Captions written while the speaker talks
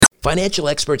Financial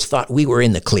experts thought we were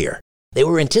in the clear. They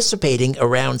were anticipating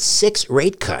around 6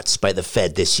 rate cuts by the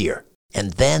Fed this year.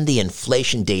 And then the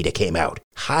inflation data came out,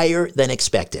 higher than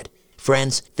expected.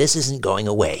 Friends, this isn't going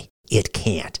away. It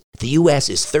can't. The U.S.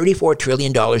 is $34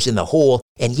 trillion in the hole,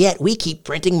 and yet we keep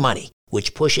printing money,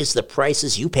 which pushes the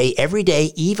prices you pay every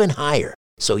day even higher.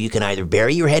 So you can either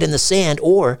bury your head in the sand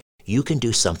or you can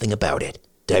do something about it.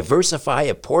 Diversify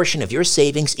a portion of your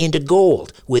savings into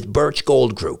gold with Birch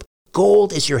Gold Group.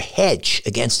 Gold is your hedge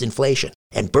against inflation,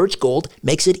 and Birch Gold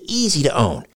makes it easy to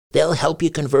own. They'll help you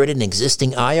convert an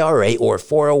existing IRA or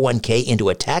 401k into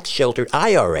a tax-sheltered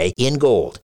IRA in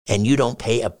gold, and you don't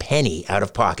pay a penny out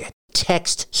of pocket.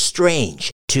 Text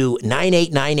STRANGE to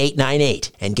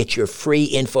 989898 and get your free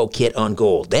info kit on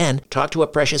gold. Then talk to a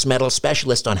precious metal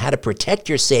specialist on how to protect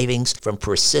your savings from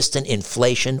persistent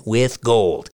inflation with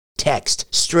gold. Text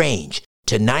STRANGE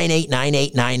to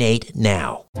 989898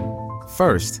 now.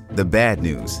 First, the bad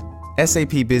news.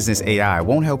 SAP Business AI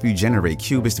won't help you generate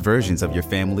cubist versions of your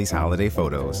family's holiday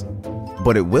photos.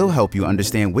 But it will help you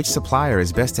understand which supplier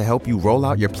is best to help you roll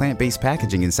out your plant-based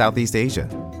packaging in Southeast Asia,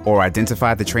 or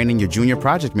identify the training your junior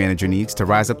project manager needs to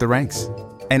rise up the ranks,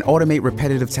 and automate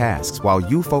repetitive tasks while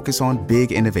you focus on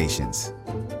big innovations,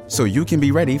 so you can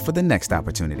be ready for the next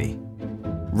opportunity.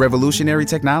 Revolutionary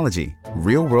technology,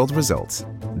 real-world results.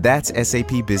 That's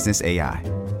SAP Business AI.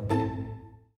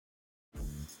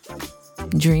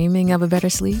 Dreaming of a better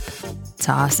sleep?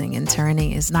 Tossing and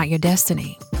turning is not your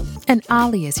destiny. And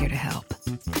Ollie is here to help.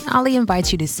 Ollie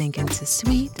invites you to sink into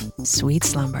sweet, sweet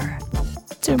slumber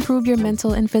to improve your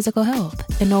mental and physical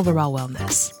health and overall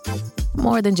wellness.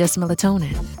 More than just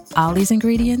melatonin, Ollie's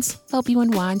ingredients help you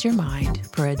unwind your mind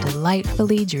for a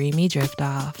delightfully dreamy drift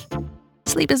off.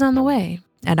 Sleep is on the way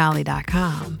at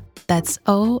Ollie.com. That's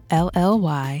OLLY.com.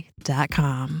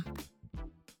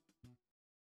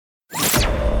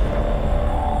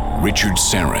 Richard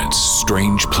Syrett's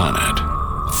Strange Planet.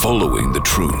 Following the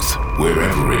truth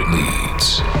wherever it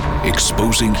leads.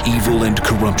 Exposing evil and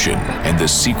corruption and the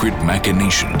secret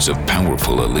machinations of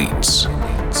powerful elites.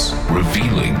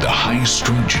 Revealing the high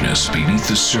strangeness beneath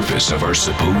the surface of our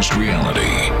supposed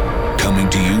reality. Coming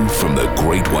to you from the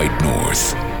Great White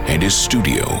North and his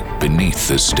studio beneath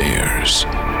the stairs.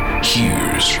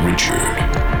 Here's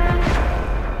Richard.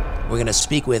 We're going to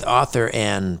speak with author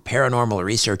and paranormal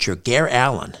researcher Gare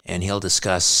Allen, and he'll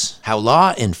discuss how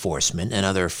law enforcement and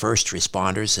other first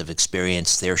responders have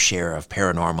experienced their share of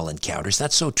paranormal encounters.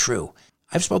 That's so true.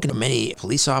 I've spoken to many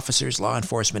police officers, law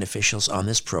enforcement officials on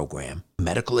this program,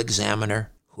 medical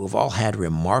examiner, who have all had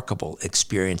remarkable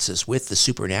experiences with the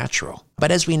supernatural.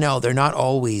 But as we know, they're not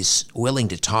always willing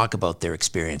to talk about their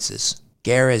experiences.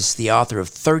 Gare is the author of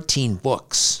 13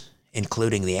 books,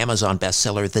 including the Amazon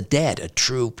bestseller The Dead, a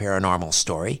true paranormal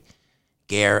story.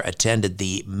 Gare attended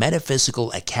the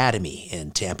Metaphysical Academy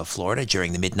in Tampa, Florida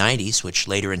during the mid-90s, which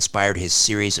later inspired his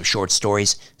series of short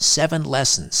stories, 7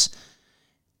 Lessons.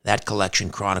 That collection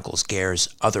chronicles Gare's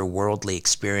otherworldly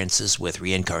experiences with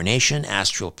reincarnation,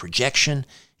 astral projection,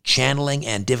 channeling,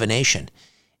 and divination.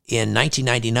 In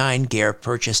 1999, Gare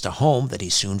purchased a home that he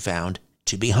soon found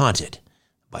to be haunted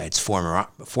by its former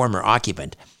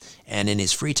occupant. And in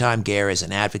his free time, Gare is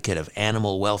an advocate of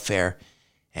animal welfare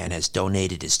and has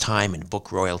donated his time and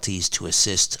book royalties to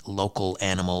assist local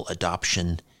animal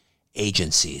adoption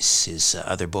agencies. His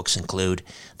other books include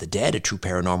The Dead, a true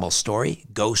paranormal story,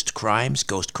 Ghost Crimes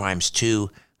 2,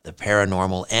 The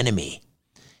Paranormal Enemy.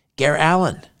 Gare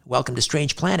Allen, welcome to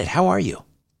Strange Planet. How are you?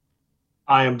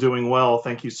 I am doing well.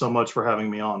 Thank you so much for having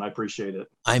me on. I appreciate it.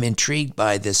 I'm intrigued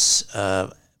by this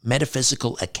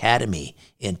Metaphysical Academy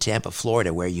in Tampa,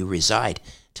 Florida, where you reside.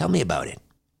 Tell me about it.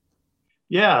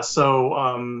 Yeah, so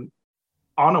on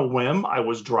a whim, I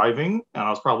was driving, and I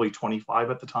was probably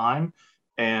 25 at the time,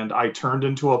 and I turned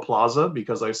into a plaza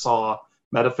because I saw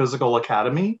Metaphysical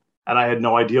Academy, and I had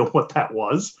no idea what that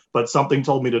was, but something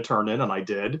told me to turn in, and I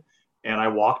did. And I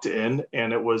walked in,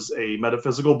 and it was a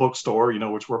metaphysical bookstore,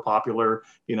 which were popular,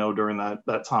 during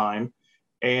that time.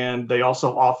 And they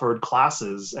also offered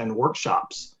classes and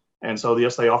workshops. And so,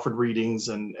 yes, they offered readings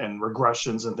and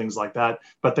regressions and things like that,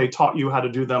 but they taught you how to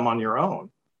do them on your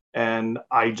own. And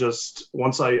I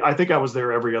think I was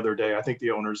there every other day. I think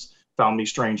the owners found me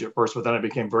strange at first, but then I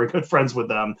became very good friends with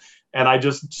them. And I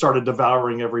just started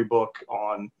devouring every book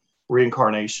on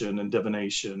reincarnation and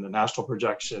divination and astral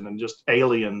projection and just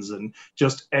aliens and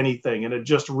just anything. And it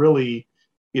just really,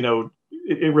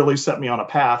 it really set me on a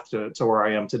path to where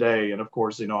I am today. And of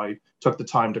course, I took the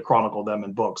time to chronicle them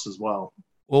in books as well.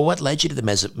 Well, what led you to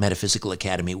the Metaphysical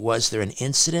Academy? Was there an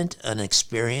incident, an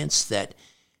experience that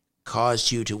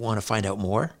caused you to want to find out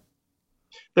more?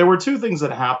 There were two things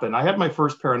that happened. I had my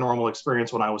first paranormal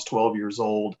experience when I was 12 years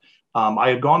old. I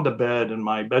had gone to bed, and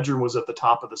my bedroom was at the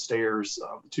top of the stairs,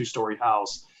 the two-story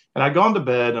house. And I'd gone to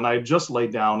bed, and I had just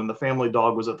laid down, and the family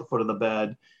dog was at the foot of the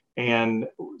bed. And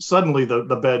suddenly the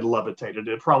bed levitated.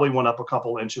 It probably went up a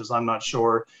couple inches, I'm not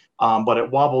sure, but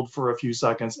it wobbled for a few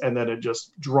seconds, and then it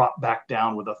just dropped back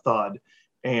down with a thud.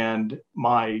 And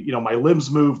my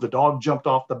limbs moved. The dog jumped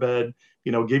off the bed,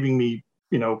 giving me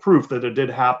proof that it did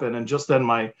happen. And just then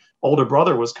my older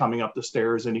brother was coming up the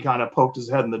stairs, and he kind of poked his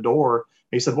head in the door.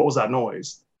 And he said, "What was that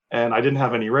noise?" And I didn't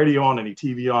have any radio on, any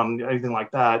TV on, anything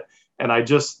like that. And I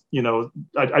just,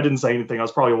 I didn't say anything. I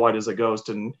was probably white as a ghost,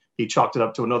 and he chalked it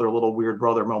up to another little weird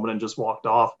brother moment and just walked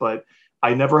off. But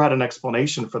I never had an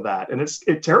explanation for that. And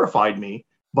it terrified me,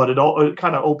 but it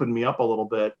kind of opened me up a little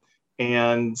bit.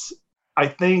 And I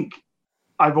think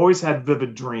I've always had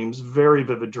vivid dreams, very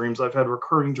vivid dreams. I've had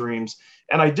recurring dreams,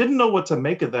 and I didn't know what to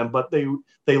make of them, but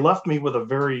they left me with a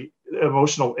very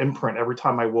emotional imprint every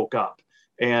time I woke up.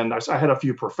 And I had a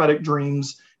few prophetic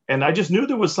dreams, and I just knew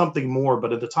there was something more.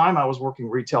 But at the time, I was working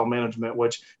retail management,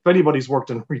 which if anybody's worked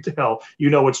in retail,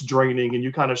 it's draining, and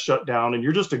you kind of shut down and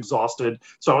you're just exhausted.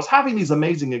 So I was having these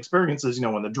amazing experiences,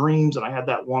 in the dreams, and I had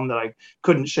that one that I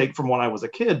couldn't shake from when I was a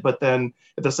kid. But then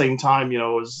at the same time, I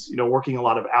was, working a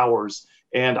lot of hours.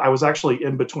 And I was actually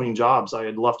in between jobs. I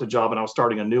had left a job and I was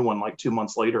starting a new one like 2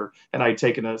 months later, and I had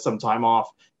taken some time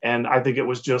off. And I think it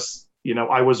was just,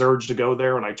 I was urged to go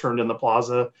there, and I turned in the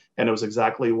plaza, and it was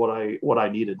exactly what I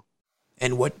needed.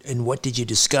 And what did you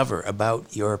discover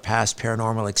about your past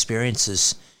paranormal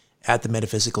experiences at the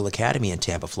Metaphysical Academy in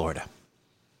Tampa, Florida?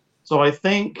 So I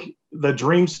think the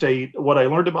dream state, what I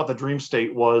learned about the dream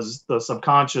state was the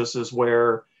subconscious is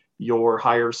where your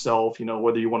higher self,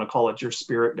 whether you want to call it your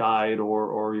spirit guide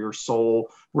or your soul,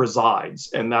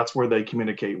 resides. And that's where they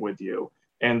communicate with you.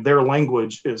 And their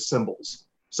language is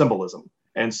symbolism.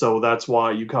 And so that's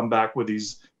why you come back with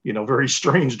these, very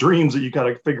strange dreams that you got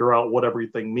to figure out what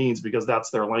everything means, because that's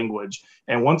their language.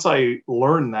 And once I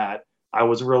learned that, I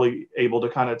was really able to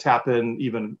kind of tap in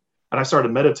even, and I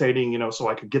started meditating, so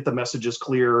I could get the messages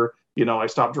clear. I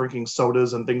stopped drinking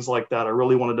sodas and things like that. I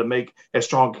really wanted to make as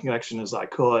strong a connection as I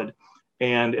could.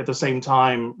 And at the same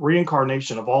time,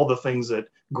 reincarnation, of all the things that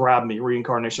grabbed me,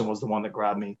 reincarnation was the one that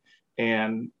grabbed me.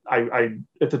 And I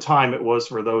at the time, it was,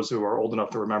 for those who are old enough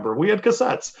to remember, we had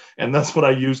cassettes, and that's what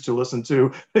I used to listen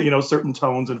to, certain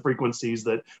tones and frequencies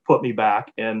that put me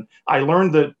back. And I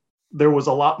learned that there was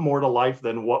a lot more to life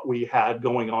than what we had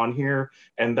going on here.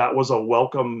 And that was a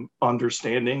welcome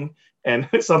understanding. And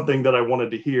it's something that I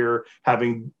wanted to hear,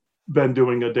 having been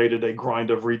doing a day-to-day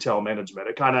grind of retail management.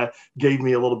 It kind of gave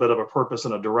me a little bit of a purpose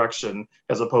and a direction,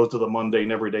 as opposed to the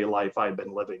mundane everyday life I'd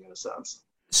been living, in a sense.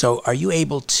 So are you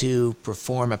able to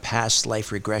perform a past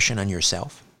life regression on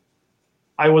yourself?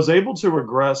 I was able to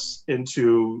regress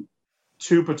into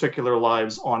two particular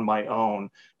lives on my own.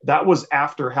 That was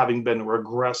after having been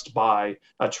regressed by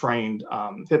a trained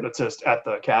hypnotist at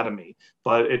the academy.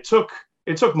 But it took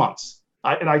months.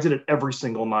 I did it every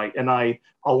single night, and I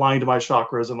aligned my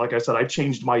chakras. And like I said, I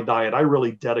changed my diet. I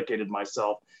really dedicated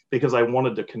myself because I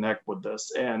wanted to connect with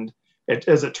this. And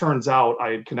as it turns out, I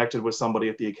had connected with somebody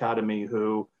at the academy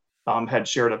who had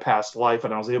shared a past life,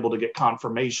 and I was able to get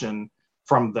confirmation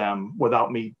from them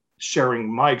without me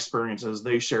sharing my experiences.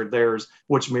 They shared theirs,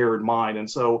 which mirrored mine. And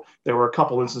so there were a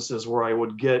couple instances where I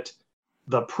would get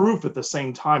the proof at the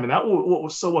same time. And what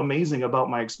was so amazing about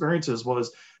my experiences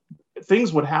was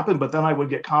things would happen, but then I would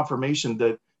get confirmation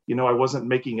that, I wasn't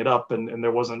making it up, and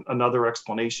there wasn't another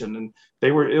explanation. And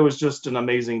it was just an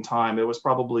amazing time. It was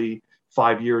probably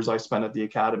 5 years I spent at the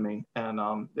academy,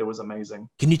 and it was amazing.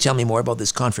 Can you tell me more about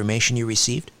this confirmation you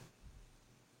received?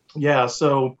 Yeah,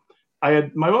 so my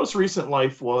most recent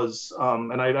life was,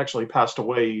 and I had actually passed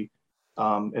away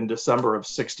in December of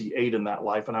 68 in that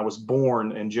life. And I was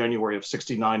born in January of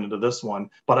 69 into this one,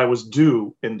 but I was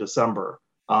due in December.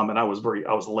 And I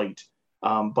was late.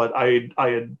 But I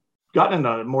had gotten in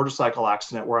a motorcycle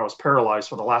accident where I was paralyzed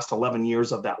for the last 11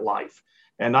 years of that life.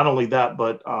 And not only that,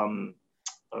 but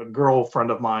a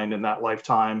girlfriend of mine in that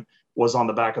lifetime was on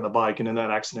the back of the bike. And in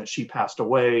that accident, she passed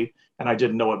away. And I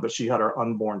didn't know it, but she had her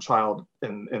unborn child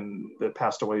and that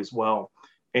passed away as well.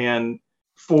 And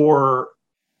for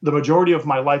the majority of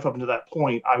my life up until that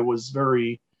point,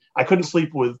 I couldn't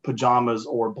sleep with pajamas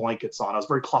or blankets on. I was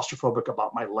very claustrophobic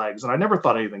about my legs, and I never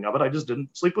thought anything of it. I just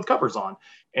didn't sleep with covers on.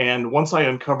 And once I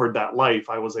uncovered that life,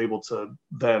 I was able to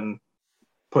then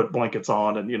put blankets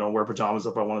on and, wear pajamas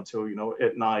if I wanted to,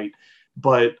 at night.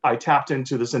 But I tapped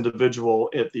into this individual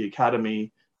at the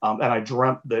academy And I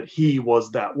dreamt that he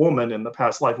was that woman in the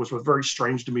past life, which was very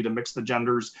strange to me to mix the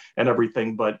genders and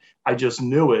everything, but I just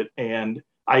knew it. And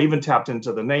I even tapped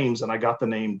into the names and I got the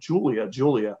name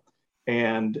Julia.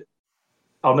 And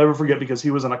I'll never forget because he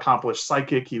was an accomplished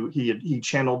psychic.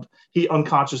 He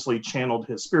unconsciously channeled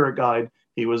his spirit guide.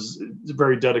 He was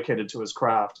very dedicated to his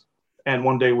craft. And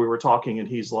one day we were talking and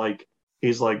he's like,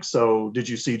 so did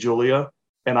you see Julia?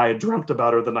 And I had dreamt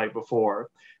about her the night before.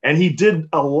 And he did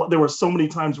there were so many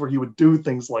times where he would do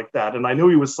things like that. And I knew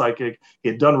he was psychic. He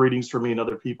had done readings for me and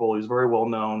other people. He was very well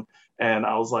known. And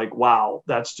I was like, wow,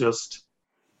 that's just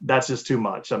too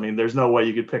much. I mean, there's no way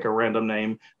you could pick a random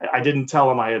name. I didn't tell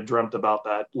him I had dreamt about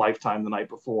that lifetime the night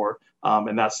before.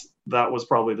 And that was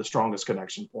probably the strongest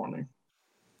connection for me.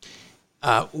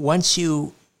 Once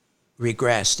you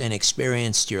regressed and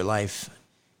experienced your life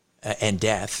and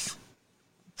death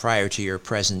prior to your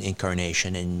present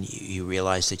incarnation, and you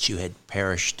realized that you had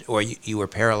perished, or you were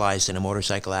paralyzed in a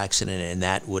motorcycle accident, and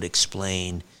that would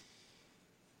explain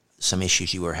some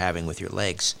issues you were having with your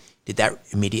legs. Did that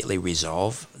immediately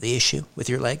resolve the issue with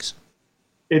your legs?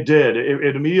 It did.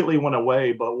 It immediately went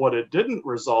away. But what it didn't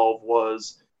resolve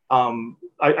was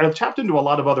I tapped into a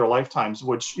lot of other lifetimes,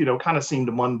 which, kind of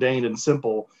seemed mundane and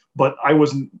simple. But it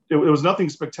was nothing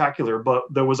spectacular, but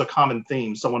there was a common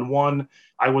theme. So in one,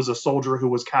 I was a soldier who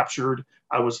was captured.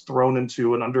 I was thrown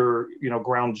into an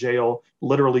underground jail,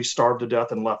 literally starved to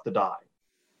death and left to die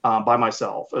by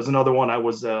myself. As another one, I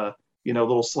was a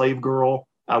little slave girl.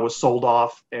 I was sold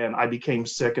off and I became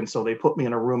sick. And so they put me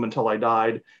in a room until I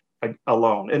died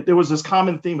alone. And there was this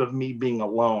common theme of me being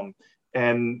alone.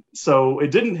 And so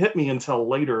it didn't hit me until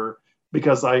later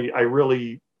because I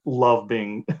really love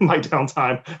being in my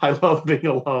downtime. I love being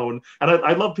alone. And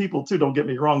I love people too, don't get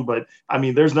me wrong. But I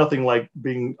mean, there's nothing like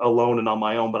being alone and on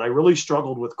my own. But I really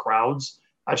struggled with crowds.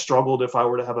 I struggled if I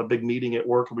were to have a big meeting at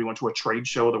work and we went to a trade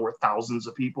show, there were thousands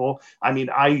of people. I mean,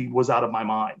 I was out of my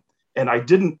mind. And I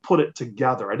didn't put it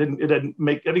together. I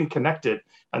didn't connect it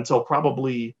until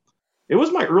probably it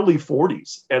was my early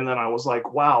 40s. And then I was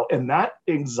like, wow. And that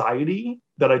anxiety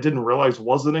that I didn't realize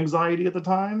was an anxiety at the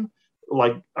time,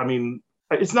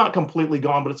 it's not completely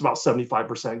gone, but it's about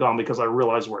 75% gone because I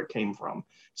realized where it came from.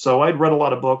 So I'd read a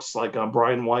lot of books like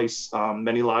Brian Weiss,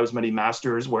 Many Lives, Many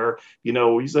Masters, where,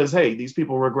 he says, hey, these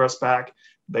people regress back.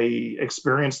 They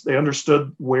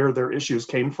understood where their issues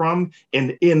came from.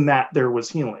 And in that there was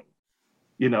healing.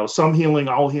 Some healing,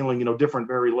 all healing, different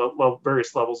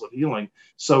various levels of healing.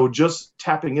 So just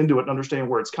tapping into it and understanding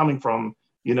where it's coming from,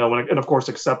 and of course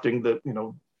accepting that,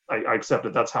 I accept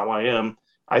it, that's how I am.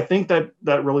 I think that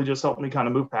really just helped me kind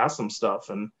of move past some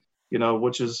stuff and,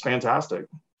 which is fantastic.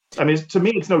 I mean, to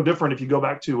me, it's no different if you go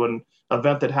back to an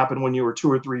event that happened when you were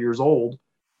 2 or 3 years old,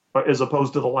 as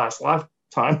opposed to the last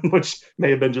lifetime, which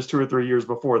may have been just 2 or 3 years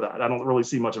before that. I don't really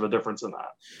see much of a difference in that.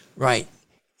 Right.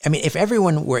 I mean, if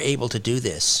everyone were able to do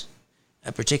this,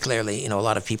 particularly, a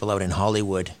lot of people out in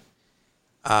Hollywood,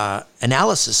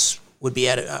 analysis would be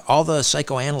all the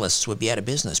psychoanalysts would be out of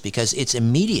business because it's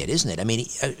immediate, isn't it? I mean,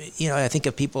 I think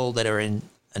of people that are in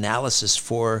analysis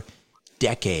for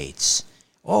decades.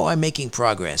 Oh, I'm making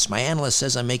progress. My analyst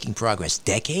says I'm making progress.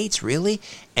 Decades, really?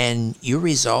 And you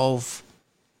resolve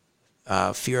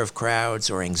fear of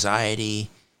crowds or anxiety,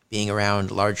 being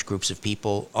around large groups of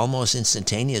people almost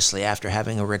instantaneously after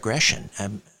having a regression.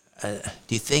 Do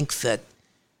you think that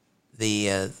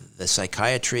the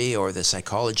psychiatry or the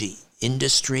psychology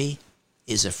industry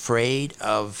is afraid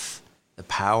of the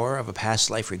power of a past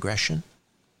life regression?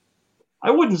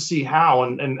 I wouldn't see how.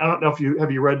 And I don't know if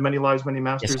have you read Many Lives, Many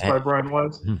Masters by Brian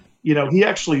Weiss? Mm-hmm. He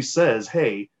actually says,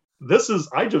 hey,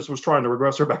 I just was trying to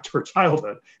regress her back to her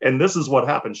childhood. And this is what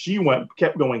happened. She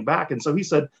kept going back. And so he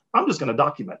said, I'm just going to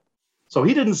document. So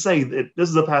he didn't say that this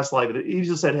is a past life. He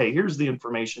just said, hey, here's the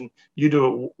information. You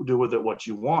do with it what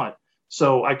you want.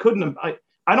 So I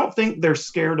don't think they're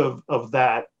scared of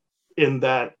that, in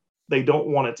that they don't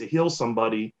want it to heal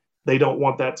somebody. They don't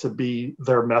want that to be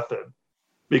their method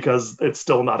because it's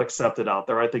still not accepted out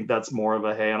there. I think that's more of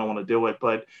a, hey, I don't want to do it.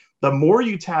 But the more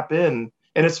you tap in,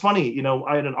 and it's funny,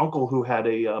 I had an uncle who had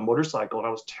a motorcycle, and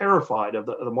I was terrified of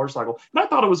the motorcycle. And I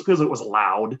thought it was because it was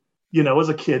loud. As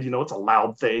a kid, it's a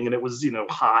loud thing, and it was,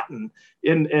 hot, and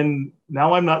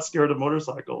now I'm not scared of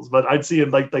motorcycles, but I'd see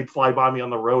them they'd fly by me on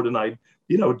the road, and I'd,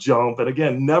 jump, and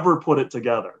again, never put it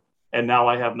together, and now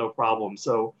I have no problem.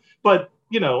 So, but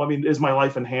is my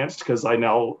life enhanced because I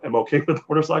now am okay with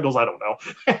motorcycles? I don't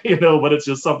know, but it's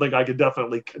just something I could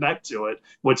definitely connect to it,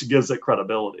 which gives it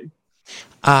credibility.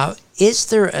 Is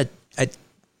there I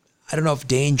don't know if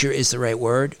danger is the right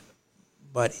word,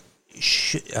 but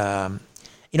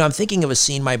I'm thinking of a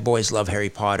scene. My boys love Harry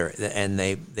Potter, and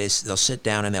they'll sit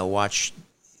down and they'll watch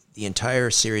the entire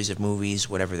series of movies,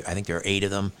 whatever. I think there are 8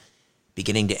 of them,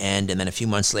 beginning to end, and then a few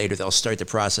months later they'll start the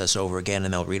process over again,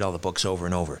 and they'll read all the books over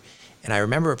and over. And I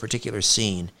remember a particular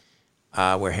scene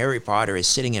where Harry Potter is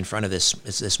sitting in front of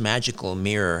this magical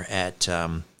mirror at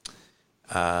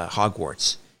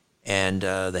Hogwarts, and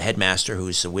the headmaster,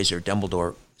 who's a wizard,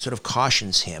 Dumbledore, sort of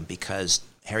cautions him because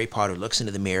Harry Potter looks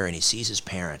into the mirror and he sees his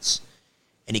parents,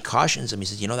 and he cautions him. He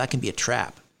says, that can be a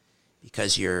trap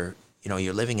because you're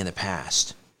living in the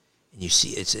past, and you see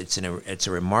it's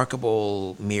a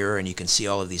remarkable mirror, and you can see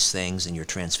all of these things, and you're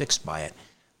transfixed by it.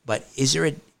 But is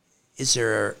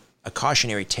there a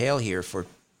cautionary tale here for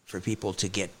people to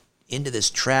get into this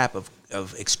trap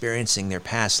of experiencing their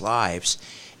past lives,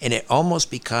 and it almost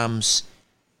becomes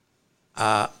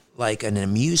like an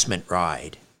amusement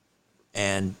ride,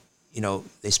 and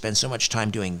they spend so much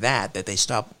time doing that they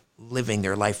stop living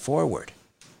their life forward?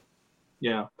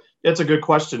 Yeah, it's a good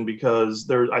question because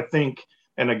I think,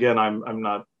 and again, I'm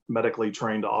not medically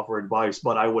trained to offer advice,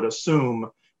 but I would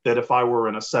assume that if I were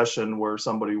in a session where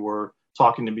somebody were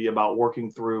talking to me about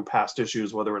working through past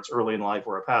issues, whether it's early in life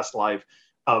or a past life,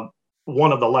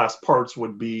 one of the last parts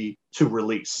would be to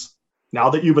release. Now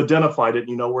that you've identified it,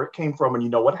 you know where it came from, and you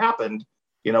know what happened.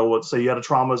 Let's say you had a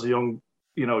trauma as a young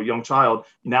child.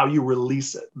 Now you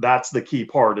release it. That's the key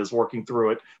part, is working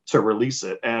through it to release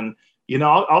it. And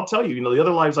I'll tell you, the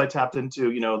other lives I tapped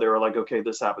into, they were like, okay,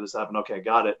 this happened, okay,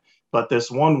 got it. But this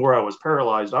one where I was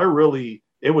paralyzed,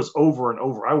 it was over and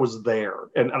over. I was there.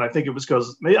 And I think it was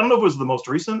because, I don't know if it was the most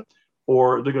recent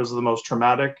or because of the most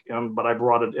traumatic, but I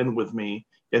brought it in with me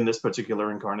in this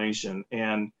particular incarnation.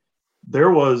 And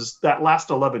there was that last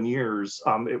 11 years,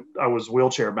 I was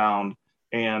wheelchair bound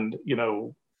and,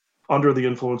 under the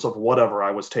influence of whatever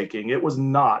I was taking. It was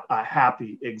not a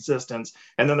happy existence.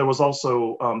 And then there was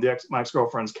also my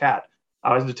ex-girlfriend's cat.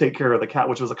 I had to take care of the cat,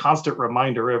 which was a constant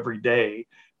reminder every day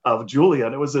of Julia.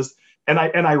 And it was this, and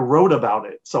I wrote about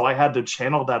it. So I had to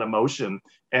channel that emotion.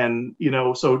 And,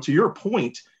 so to your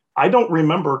point, I don't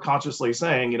remember consciously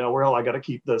saying, well, I got to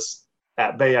keep this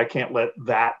at bay. I can't let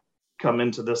that come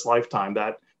into this lifetime.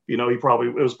 That, it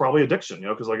was probably addiction,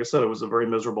 because like I said, it was a very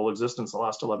miserable existence the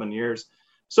last 11 years.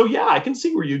 So yeah, I can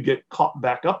see where you'd get caught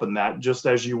back up in that, just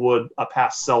as you would a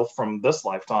past self from this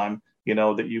lifetime,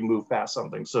 that you move past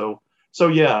something. So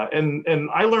yeah, and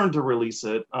I learned to release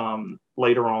it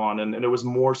later on, and it was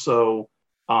more so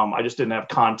I just didn't have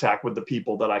contact with the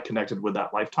people that I connected with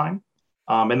that lifetime.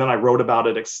 And then I wrote about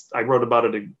it.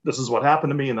 This is what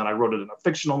happened to me, and then I wrote it in a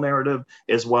fictional narrative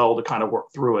as well to kind of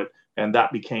work through it, and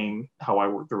that became how I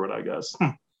worked through it, I guess.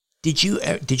 Did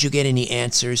you get any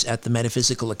answers at the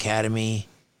Metaphysical Academy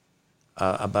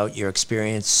about your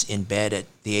experience in bed at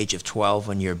the age of 12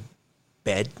 when your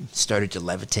bed started to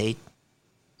levitate?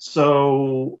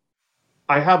 So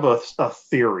I have a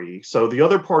theory. So the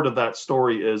other part of that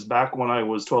story is back when I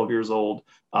was 12 years old,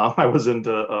 I was into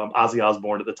Ozzy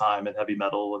Osbourne at the time and heavy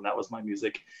metal, and that was my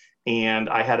music. And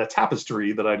I had a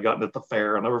tapestry that I'd gotten at the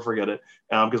fair. I'll never forget it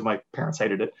because my parents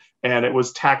hated it. And it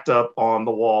was tacked up on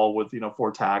the wall with,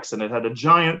 4 tacks, and it had a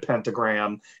giant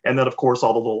pentagram. And then, of course,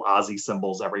 all the little Ozzy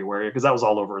symbols everywhere, because that was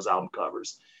all over his album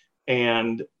covers.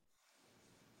 And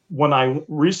when I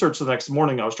researched the next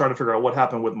morning, I was trying to figure out what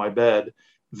happened with my bed.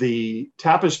 The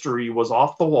tapestry was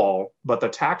off the wall, but the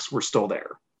tacks were still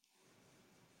there.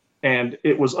 And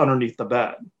it was underneath the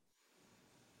bed.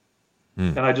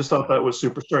 And I just thought that was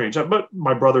super strange. But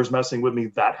my brother's messing with me.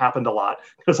 That happened a lot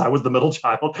because I was the middle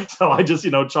child. So I just,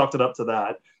 chalked it up to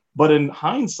that. But in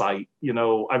hindsight,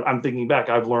 I'm thinking back,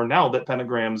 I've learned now that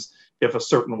pentagrams, if a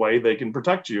certain way, they can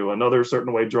protect you. Another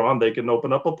certain way drawn, they can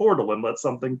open up a portal and let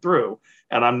something through.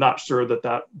 And I'm not sure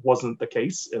that wasn't the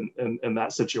case in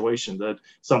that situation, that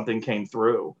something came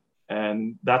through.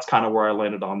 And that's kind of where I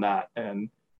landed on that.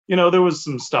 And, there was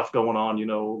some stuff going on,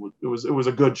 it was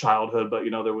a good childhood, but,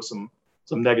 there was some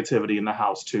negativity in the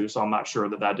house too. So I'm not sure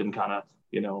that didn't kind of,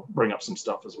 bring up some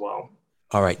stuff as well.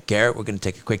 All right, Garrett, we're going to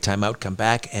take a quick time out, come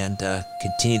back, and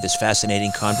continue this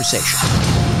fascinating conversation.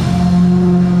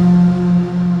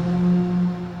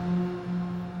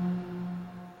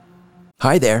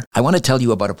 Hi there. I want to tell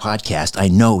you about a podcast I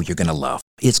know you're going to love.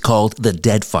 It's called The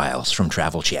Dead Files from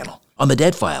Travel Channel. On The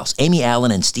Dead Files, Amy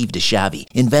Allen and Steve DeShavi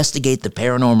investigate the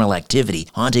paranormal activity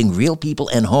haunting real people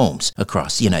and homes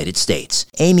across the United States.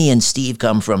 Amy and Steve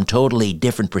come from totally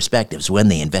different perspectives when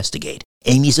they investigate.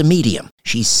 Amy's a medium.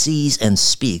 She sees and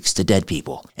speaks to dead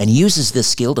people and uses this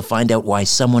skill to find out why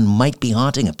someone might be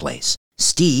haunting a place.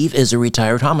 Steve is a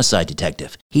retired homicide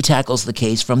detective. He tackles the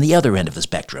case from the other end of the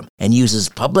spectrum and uses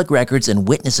public records and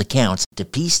witness accounts to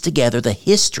piece together the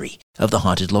history of the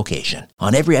haunted location.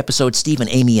 On every episode, Steve and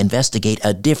Amy investigate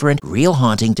a different, real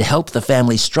haunting to help the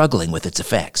family struggling with its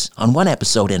effects. On one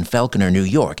episode in Falconer, New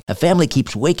York, a family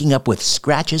keeps waking up with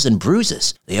scratches and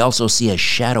bruises. They also see a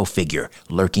shadow figure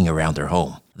lurking around their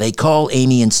home. They call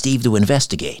Amy and Steve to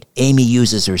investigate. Amy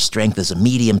uses her strength as a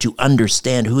medium to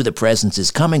understand who the presence is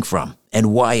coming from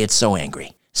and why it's so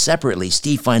angry. Separately,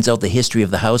 Steve finds out the history of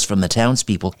the house from the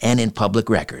townspeople and in public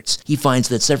records. He finds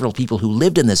that several people who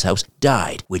lived in this house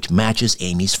died, which matches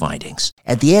Amy's findings.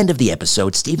 At the end of the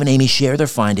episode, Steve and Amy share their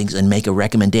findings and make a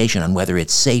recommendation on whether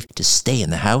it's safe to stay in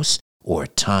the house or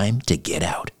time to get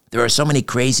out. There are so many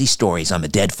crazy stories on the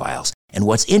Dead Files, and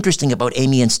what's interesting about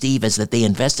Amy and Steve is that they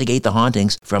investigate the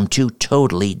hauntings from two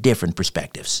totally different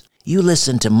perspectives. You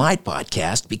listen to my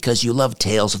podcast because you love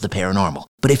tales of the paranormal,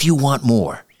 but if you want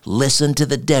more, listen to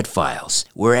the Dead Files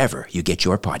wherever you get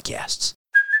your podcasts.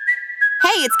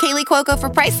 Hey, it's Kaylee Cuoco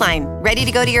for Priceline. Ready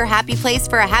to go to your happy place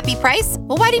for a happy price?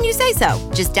 Well, why didn't you say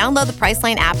so? Just download the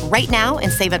Priceline app right now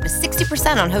and save up to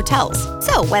 60% on hotels.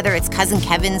 So whether it's Cousin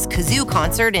Kevin's Kazoo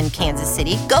Concert in Kansas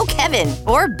City, go Kevin,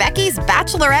 or Becky's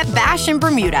Bachelorette Bash in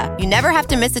Bermuda, you never have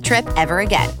to miss a trip ever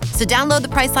again. So download the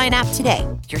Priceline app today.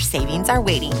 Your savings are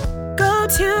waiting. Go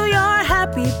to your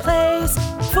happy place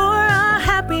for a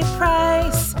happy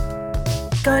price.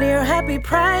 Go to your happy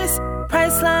price,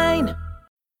 Priceline.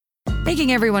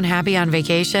 Making everyone happy on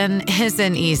vacation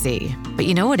isn't easy, but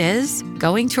you know what is?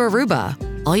 Going to Aruba.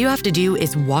 All you have to do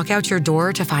is walk out your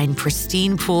door to find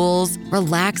pristine pools,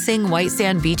 relaxing white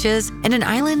sand beaches, and an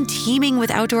island teeming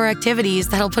with outdoor activities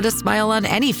that'll put a smile on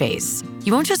any face.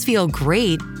 You won't just feel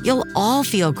great, you'll all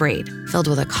feel great, filled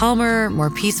with a calmer, more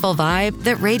peaceful vibe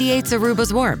that radiates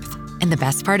Aruba's warmth. And the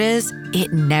best part is,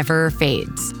 it never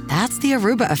fades. That's the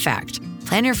Aruba effect.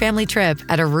 Plan your family trip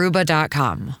at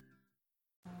Aruba.com.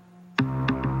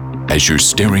 As you're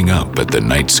staring up at the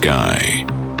night sky,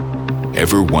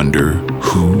 ever wonder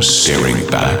who's staring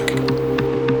back?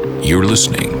 You're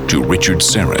listening to Richard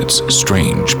Syrett's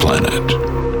Strange Planet.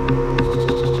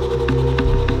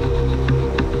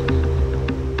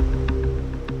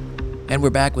 And we're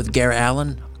back with Gare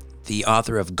Allen, the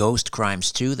author of Ghost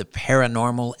Crimes 2, The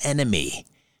Paranormal Enemy.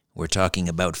 We're talking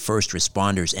about first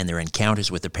responders and their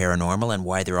encounters with the paranormal and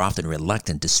why they're often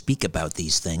reluctant to speak about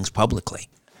these things publicly.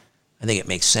 I think it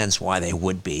makes sense why they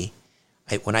would be.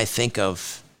 When I think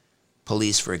of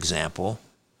police, for example,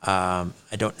 I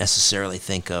don't necessarily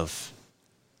think of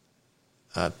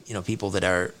people that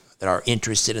are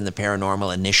interested in the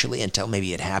paranormal initially until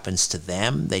maybe it happens to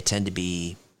them. They tend to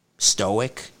be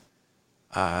stoic,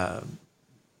 the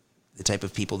type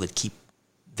of people that keep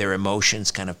their emotions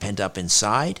kind of pent up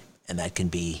inside, and that can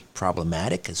be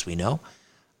problematic, as we know.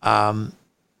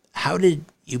 How did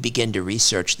you begin to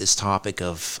research this topic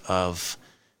of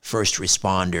first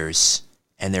responders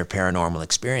and their paranormal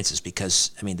experiences?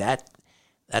 Because I mean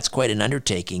that's quite an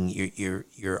undertaking. You're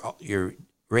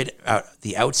right at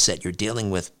the outset. You're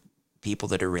dealing with people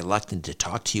that are reluctant to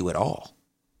talk to you at all.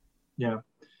 Yeah.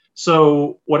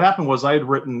 So what happened was I had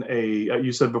written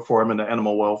you said before I'm into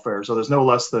animal welfare, so there's no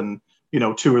less than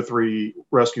 2 or 3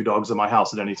 rescue dogs in my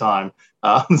house at any time.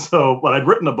 But I'd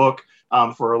written a book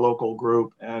for a local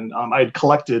group, and I had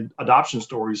collected adoption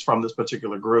stories from this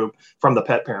particular group from the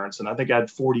pet parents, and I think I had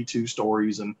 42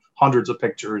 stories and hundreds of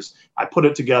pictures. I put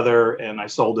it together and I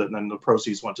sold it, and then the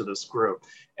proceeds went to this group.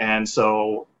 And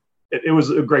so it was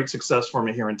a great success for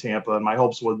me here in Tampa, and my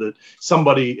hopes were that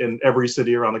somebody in every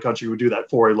city around the country would do that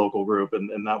for a local group,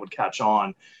 and that would catch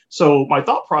on. So my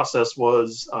thought process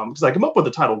was, because I came up with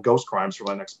the title Ghost Crimes for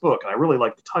my next book, and I really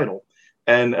liked the title.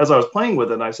 And as I was playing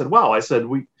with it, I said, wow,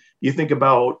 you think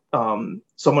about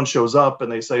someone shows up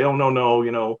and they say, oh,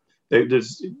 no,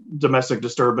 there's domestic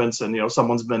disturbance and,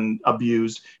 someone's been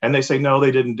abused. And they say, no,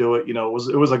 they didn't do it. It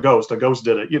was a ghost. A ghost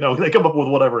did it. They come up with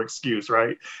whatever excuse,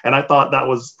 right? And I thought that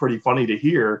was pretty funny to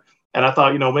hear. And I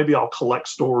thought, maybe I'll collect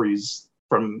stories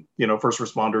from, first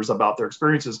responders about their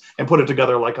experiences and put it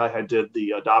together like I had did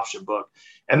the adoption book.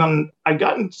 And then I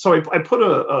put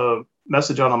a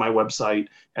message on my website,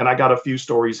 and I got a few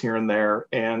stories here and there.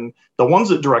 And the ones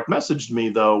that direct messaged me,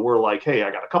 though, were like, hey,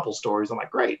 I got a couple stories. I'm like,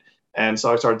 great. And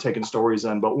so I started taking stories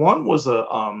in. But one was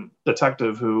a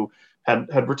detective who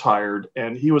had retired,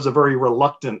 and he was a very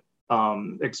reluctant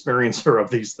experiencer of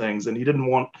these things. And he didn't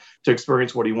want to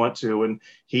experience what he went to. And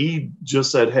he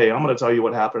just said, hey, I'm going to tell you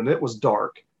what happened. It was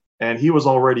dark. And he was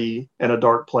already in a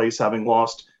dark place, having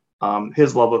lost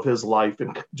his love of his life.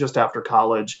 And just after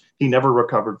college, he never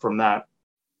recovered from that.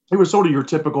 He was sort of your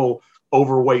typical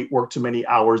overweight, worked too many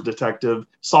hours detective,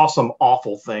 saw some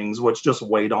awful things, which just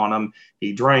weighed on him.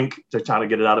 He drank to try to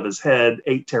get it out of his head,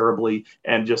 ate terribly,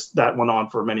 and just that went on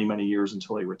for many, many years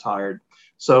until he retired.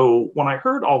 So when I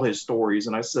heard all his stories,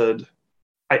 and I said,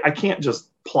 I can't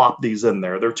just plop these in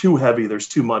there. They're too heavy. There's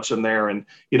too much in there. And,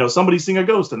 somebody seeing a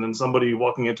ghost and then somebody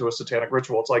walking into a satanic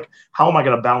ritual. It's like, how am I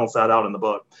going to balance that out in the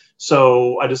book?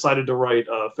 So I decided to write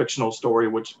a fictional story,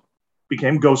 which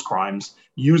became Ghost Crimes,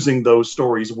 using those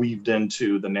stories weaved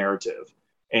into the narrative.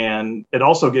 And it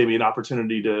also gave me an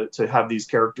opportunity to have these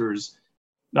characters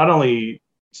not only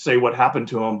say what happened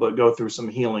to them, but go through some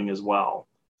healing as well.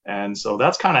 And so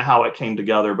that's kind of how it came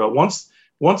together. But once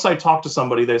I talked to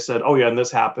somebody, they said, oh yeah, and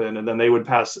this happened. And then they would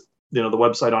pass, the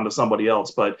website on to somebody else.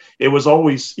 But it was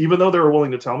always, even though they were willing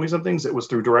to tell me some things, it was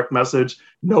through direct message.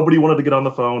 Nobody wanted to get on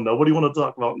the phone. Nobody wanted to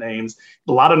talk about names.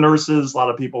 A lot of nurses, a lot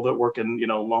of people that work in,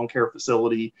 long care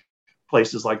facility,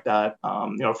 places like that.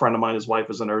 A friend of mine, his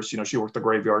wife is a nurse, she worked the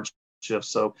graveyard shift.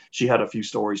 So she had a few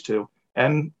stories too.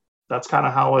 And that's kind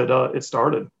of how it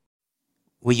started.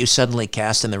 Were you suddenly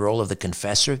cast in the role of the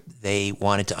confessor? They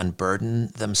wanted to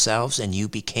unburden themselves, and you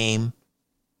became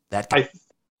that guy?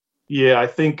 I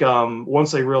think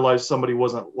once they realized somebody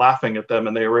wasn't laughing at them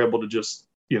and they were able to just,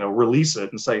 release it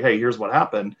and say, hey, here's what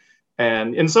happened.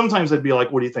 And sometimes they'd be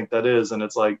like, what do you think that is? And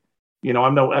it's like,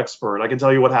 I'm no expert. I can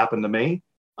tell you what happened to me,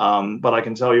 but I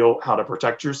can tell you how to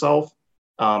protect yourself,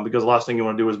 because the last thing you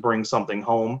want to do is bring something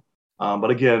home.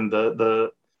 But again,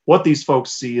 the what these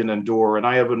folks see and endure. And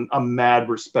I have a mad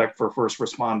respect for first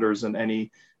responders in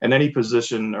any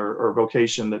position or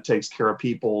vocation that takes care of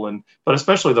people. But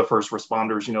especially the first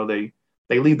responders,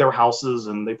 they leave their houses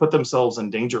and they put themselves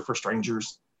in danger for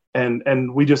strangers.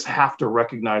 And we just have to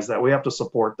recognize that. We have to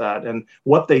support that. And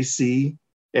what they see,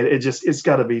 it's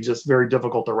got to be just very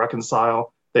difficult to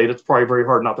reconcile. It's probably very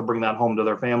hard not to bring that home to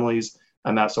their families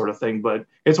and that sort of thing. But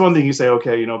it's one thing you say,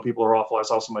 okay, people are awful. I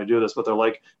saw somebody do this, but they're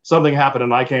like, something happened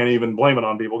and I can't even blame it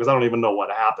on people because I don't even know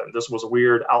what happened. This was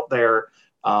weird out there.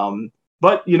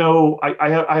 But, I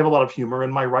have a lot of humor in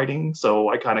my writing. So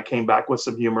I kind of came back with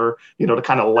some humor, to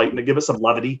kind of lighten it, give it some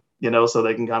levity, so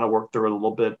they can kind of work through it a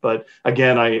little bit. But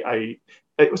again,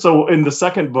 so in the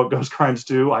second book, Ghost Crimes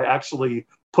 2, I actually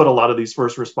put a lot of these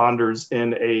first responders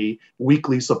in a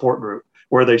weekly support group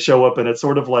where they show up, and it's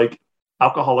sort of like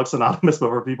Alcoholics Anonymous, but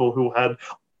for people who had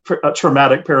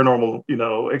traumatic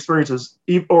paranormal, experiences,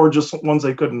 or just ones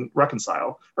they couldn't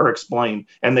reconcile or explain.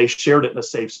 And they shared it in a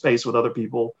safe space with other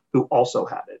people who also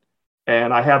had it.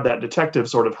 And I have that detective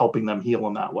sort of helping them heal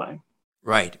in that way.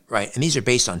 Right. And these are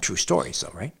based on true stories,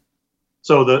 though, right?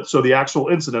 So the actual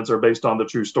incidents are based on the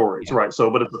true stories, yeah. Right?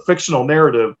 So, but it's a fictional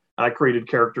narrative. I created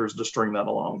characters to string that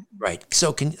along. Right.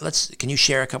 So can you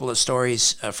share a couple of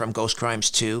stories from Ghost Crimes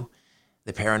 2,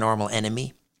 The Paranormal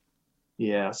Enemy?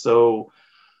 Yeah. So,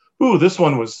 this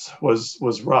one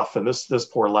was rough, and this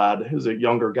poor lad is a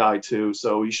younger guy too.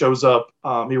 So he shows up.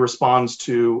 He responds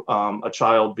to a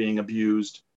child being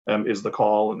abused, is the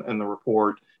call and the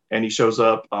report. And he shows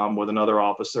up with another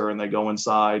officer, and they go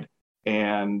inside.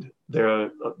 And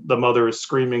the mother is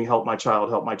screaming, help my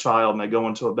child, and they go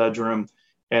into a bedroom,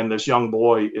 and this young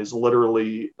boy is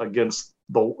literally he's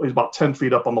about 10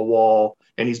 feet up on the wall,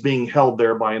 and he's being held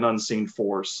there by an unseen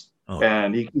force. Oh.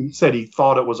 And he said he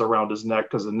thought it was around his neck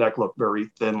because the neck looked very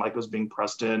thin, like it was being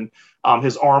pressed in.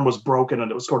 His arm was broken,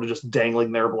 and it was sort of just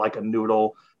dangling there like a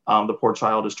noodle. The poor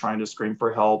child is trying to scream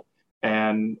for help.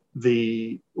 And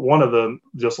one of them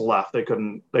just left.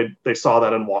 They saw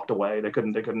that and walked away. They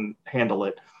couldn't handle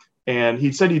it. And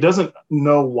he said he doesn't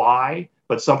know why,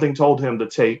 but something told him to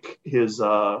take his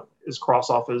cross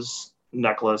off his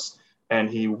necklace. And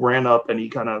he ran up and he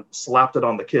kind of slapped it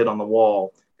on the kid on the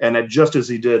wall. And just as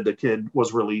he did, the kid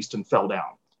was released and fell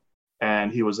down.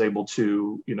 And he was able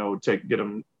to, get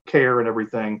him care and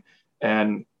everything.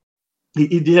 And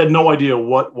he had no idea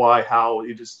what, why, how.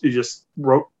 He just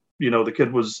wrote. The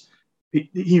kid was,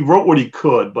 he wrote what he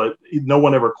could, but no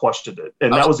one ever questioned it.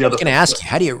 And that was the other thing. I was going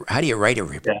to ask you, how do you write a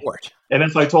report? Yeah. And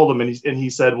as I told him, and he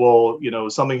said, well,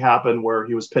 something happened where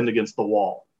he was pinned against the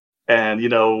wall. And, you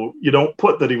don't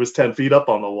put that he was 10 feet up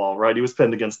on the wall, right? He was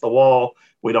pinned against the wall.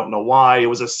 We don't know why. It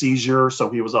was a seizure. So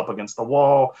he was up against the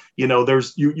wall.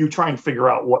 You try and figure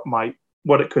out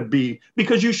what it could be,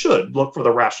 because you should look for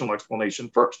the rational explanation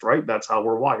first, right? That's how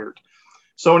we're wired.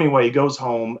 So anyway, he goes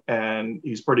home and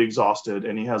he's pretty exhausted,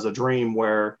 and he has a dream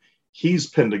where he's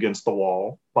pinned against the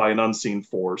wall by an unseen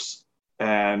force,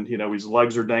 and his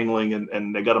legs are dangling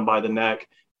and they got him by the neck,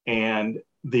 and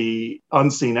the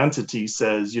unseen entity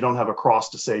says, you don't have a cross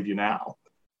to save you now.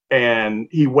 And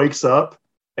he wakes up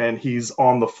and he's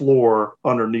on the floor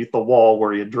underneath the wall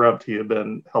where he had dreamt he had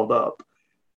been held up.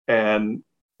 And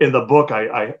in the book,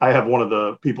 I have one of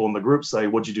the people in the group say,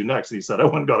 what'd you do next? And he said, I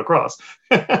went and got across.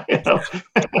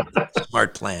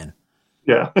 Smart plan.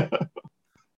 Yeah.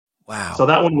 Wow. So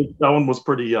that one was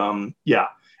pretty, yeah.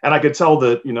 And I could tell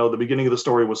that, the beginning of the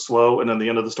story was slow and then the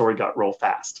end of the story got real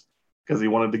fast because he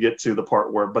wanted to get to the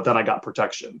part where, but then I got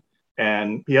protection,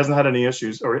 and he hasn't had any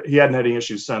issues, or he hadn't had any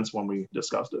issues since when we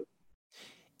discussed it.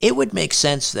 It would make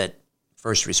sense that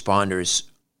first responders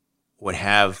would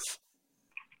have,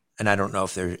 and I don't know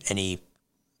if there's any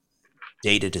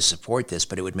data to support this,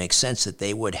 but it would make sense that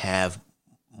they would have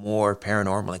more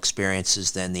paranormal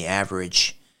experiences than the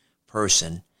average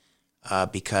person,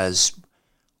 because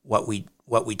what we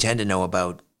tend to know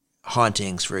about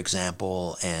hauntings, for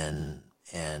example, and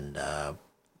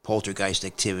poltergeist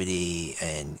activity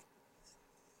and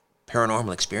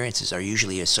paranormal experiences are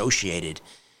usually associated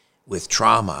with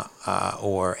trauma,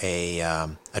 or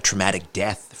a traumatic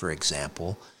death, for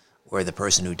example, where the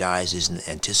person who dies isn't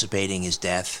anticipating his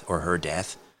death or her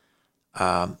death.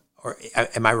 Or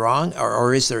am I wrong?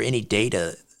 Or is there any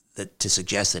data to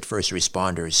suggest that first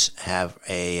responders have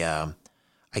are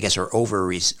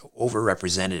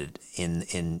overrepresented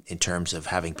in terms of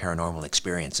having paranormal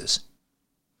experiences?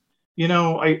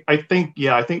 I think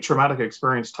traumatic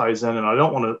experience ties in,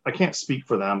 and I can't speak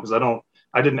for them because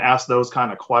I didn't ask those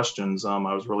kind of questions. I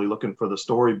was really looking for the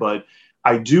story, but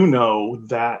I do know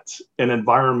that an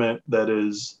environment that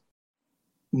is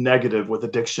negative with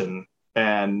addiction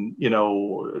and,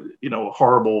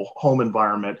 horrible home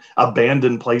environment,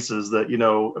 abandoned places that,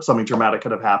 something traumatic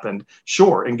could have happened.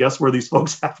 Sure. And guess where these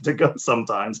folks have to go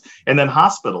sometimes? And then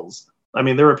hospitals. I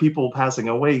mean, there are people passing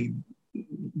away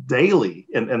daily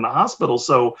in the hospital.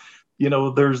 So,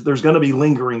 there's going to be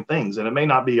lingering things, and it may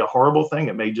not be a horrible thing.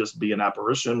 It may just be an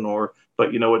apparition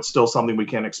but it's still something we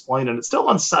can't explain, and it's still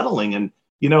unsettling. And,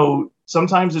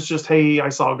 sometimes it's just, hey, I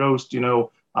saw a ghost,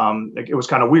 it was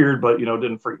kind of weird, but, it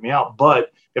didn't freak me out.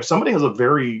 But if somebody has a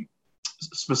very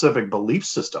specific belief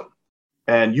system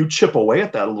and you chip away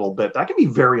at that a little bit, that can be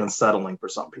very unsettling for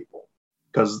some people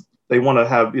because they want to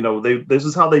have, this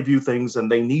is how they view things,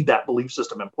 and they need that belief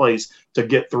system in place to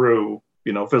get through,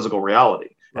 physical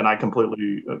reality. And I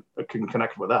completely can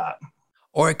connect with that.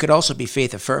 Or it could also be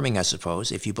faith affirming, I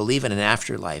suppose, if you believe in an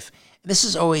afterlife. This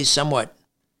has always somewhat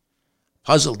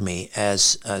puzzled me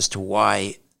as to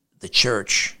why the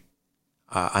church,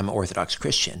 I'm an Orthodox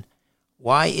Christian,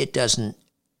 why it doesn't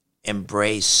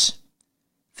embrace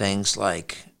things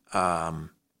like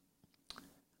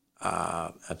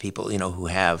people, who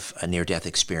have a near-death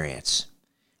experience.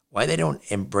 Why they don't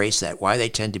embrace that? Why they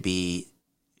tend to be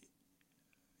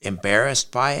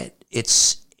embarrassed by it?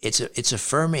 It's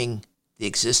affirming the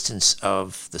existence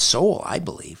of the soul, I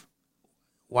believe.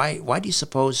 Why do you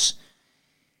suppose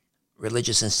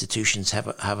religious institutions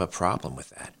have a problem with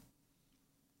that?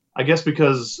 I guess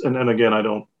because, and again,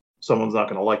 someone's not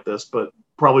going to like this, but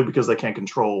probably because they can't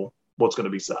control what's going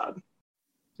to be said,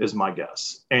 is my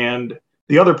guess. And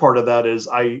the other part of that is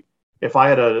if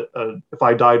I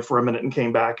died for a minute and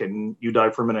came back, and you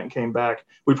died for a minute and came back,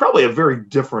 we probably have very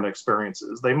different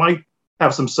experiences. They might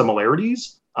have some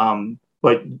similarities,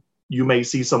 but you may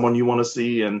see someone you want to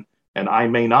see, and I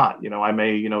may not. I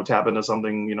may tap into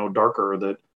something darker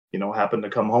that happened to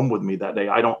come home with me that day.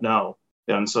 I don't know,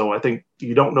 and so I think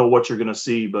you don't know what you're going to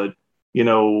see, but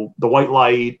the white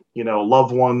light,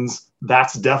 loved ones,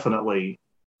 that's definitely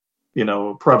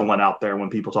prevalent out there when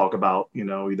people talk about,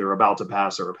 either about to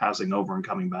pass or passing over and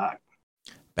coming back.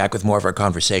 Back with more of our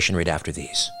conversation right after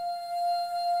these.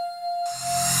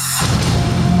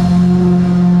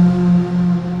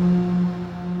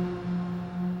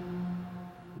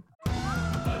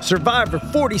 Survivor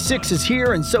 46 is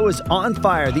here, and so is On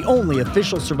Fire, the only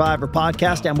official Survivor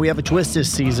podcast, and we have a twist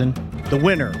this season. The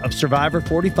winner of Survivor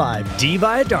 45, Dee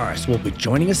Valladares, will be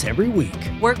joining us every week.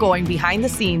 We're going behind the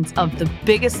scenes of the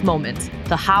biggest moments,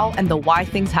 the how and the why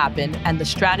things happen, and the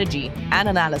strategy and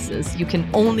analysis you can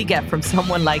only get from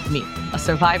someone like me, a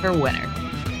Survivor winner.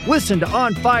 Listen to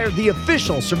On Fire, the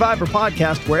official Survivor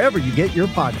podcast, wherever you get your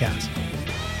podcasts.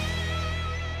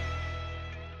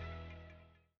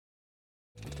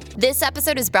 This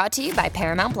episode is brought to you by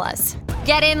Paramount Plus.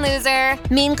 Get in, loser!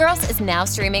 Mean Girls is now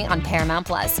streaming on Paramount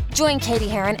Plus. Join Katie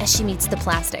Heron as she meets the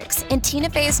plastics in Tina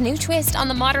Fey's new twist on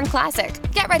the modern classic.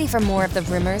 Get ready for more of the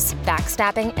rumors,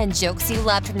 backstabbing, and jokes you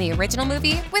loved from the original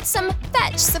movie with some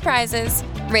fetch surprises.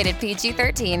 Rated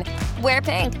PG-13. Wear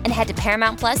pink and head to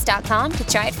ParamountPlus.com to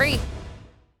try it free.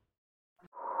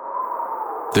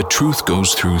 The truth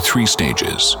goes through 3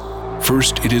 stages.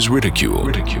 First, it is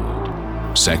ridiculed.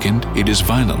 Second, it is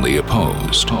violently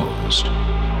opposed.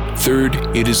 Third,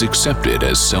 it is accepted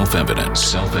as self-evident.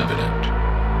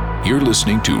 You're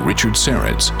listening to Richard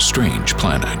Syrett's Strange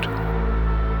Planet.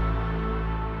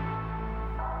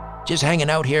 Just hanging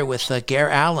out here with Gare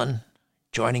Allen,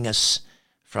 joining us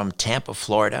from Tampa,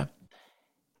 Florida.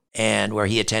 and where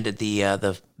he attended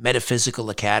the Metaphysical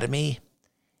Academy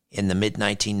in the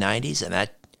mid-1990s, and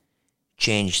that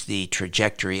changed the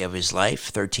trajectory of his life.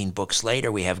 13 books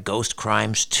later, we have Ghost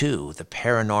Crimes 2, The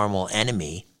Paranormal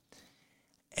Enemy.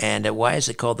 And why is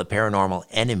it called The Paranormal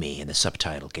Enemy in the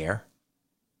subtitle, Gare?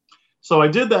 So I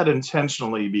did that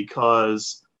intentionally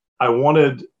because I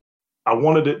wanted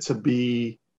it to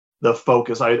be the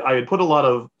focus. I had put a lot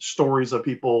of stories of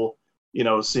people,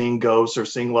 seeing ghosts or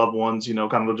seeing loved ones,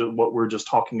 kind of what we're just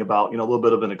talking about, a little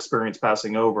bit of an experience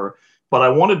passing over. But I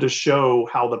wanted to show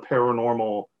how the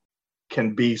paranormal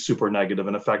can be super negative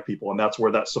and affect people, and that's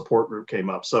where that support group came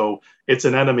up. So it's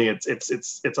an enemy.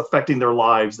 It's affecting their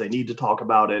lives. They need to talk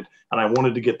about it, and I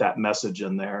wanted to get that message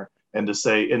in there and to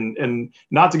say, and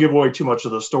not to give away too much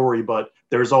of the story, but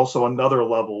there's also another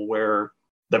level where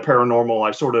the paranormal,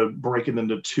 I sort of break it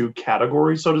into two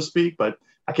categories, so to speak. But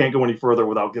I can't go any further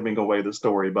without giving away the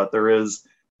story. But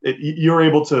you're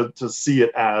able to see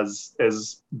it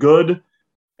as good,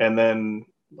 and then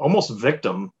almost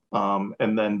victim.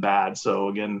 And then bad. So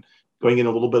again, going in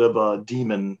a little bit of a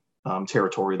demon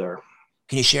territory there.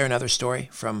 Can you share another story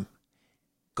from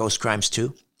Ghost Crimes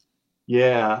 2?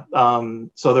 Yeah.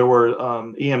 So there were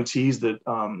EMTs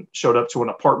that showed up to an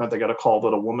apartment. They got a call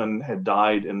that a woman had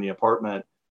died in the apartment.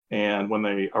 And when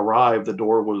they arrived, the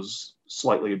door was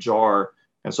slightly ajar.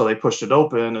 And so they pushed it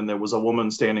open, and there was a woman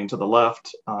standing to the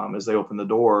left as they opened the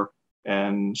door.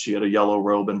 And she had a yellow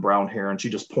robe and brown hair, and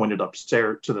she just pointed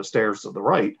upstairs to the stairs to the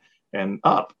right and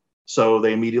up. So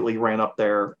they immediately ran up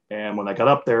there, and when they got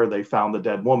up there, they found the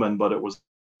dead woman, but it was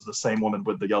the same woman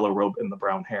with the yellow robe and the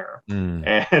brown hair.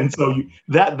 And so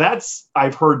that's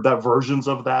I've heard that versions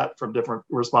of that from different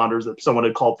responders, that someone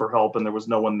had called for help and there was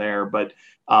no one there, but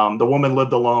the woman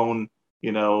lived alone,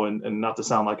 and not to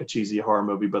sound like a cheesy horror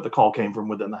movie, but the call came from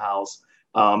within the house.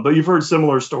 But you've heard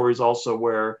similar stories also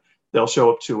where they'll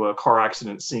show up to a car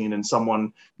accident scene and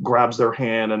someone grabs their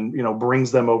hand and,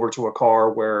 brings them over to a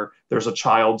car where there's a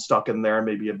child stuck in there,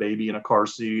 maybe a baby in a car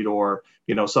seat, or,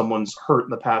 someone's hurt in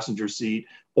the passenger seat,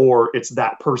 or it's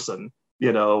that person,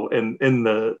 in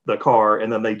the car, and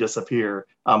then they disappear.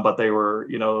 But they were,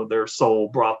 their soul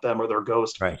brought them, or their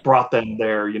ghost brought them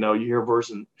there. You hear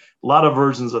a lot of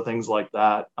versions of things like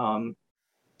that.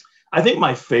 I think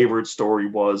my favorite story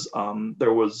was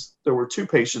there were two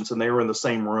patients, and they were in the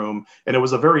same room, and it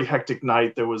was a very hectic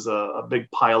night. There was a big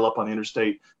pile up on the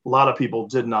interstate. A lot of people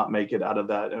did not make it out of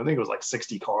that. And I think it was like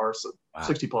 60 cars,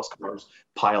 60 plus cars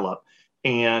pile up.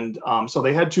 And so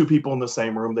they had two people in the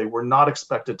same room. They were not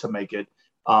expected to make it.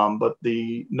 But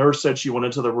the nurse said she went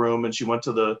into the room, and she went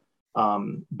to the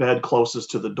bed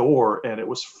closest to the door, and it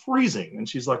was freezing. And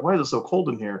she's like, "Why is it so cold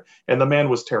in here?" And the man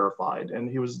was terrified, and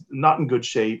he was not in good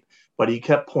shape. But he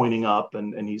kept pointing up,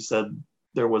 and he said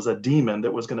there was a demon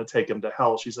that was going to take him to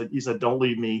hell. He said, "Don't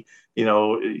leave me.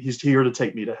 He's here to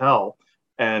take me to hell."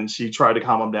 And she tried to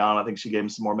calm him down. I think she gave him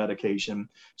some more medication.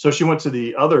 So she went to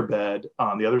the other bed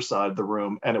on the other side of the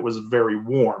room, and it was very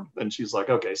warm. And she's like,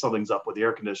 "Okay, something's up with the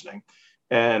air conditioning."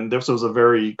 And this was a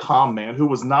very calm man who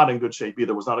was not in good shape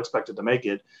either, was not expected to make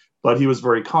it, but he was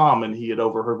very calm, and he had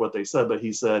overheard what they said. But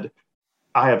he said,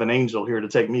 "I have an angel here to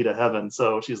take me to heaven."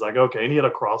 So she's like, "Okay." And he had a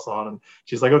cross on, and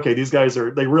she's like, "Okay, these guys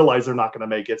they realize they're not going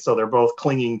to make it." So they're both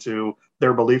clinging to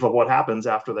their belief of what happens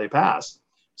after they pass.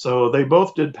 So they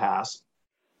both did pass.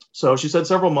 So she said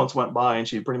several months went by, and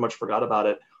she pretty much forgot about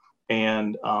it.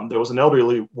 And there was an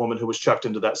elderly woman who was checked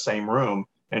into that same room,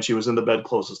 and she was in the bed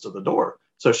closest to the door.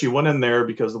 So she went in there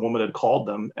because the woman had called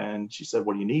them, and she said,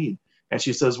 "What do you need?" And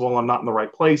she says, "Well, I'm not in the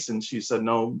right place." And she said,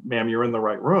 "No, ma'am, you're in the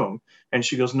right room." And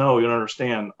she goes, "No, you don't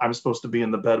understand. I'm supposed to be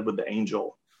in the bed with the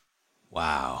angel."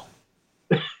 Wow.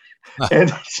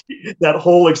 And that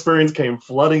whole experience came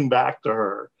flooding back to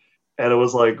her. And it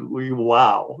was like,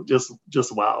 wow, just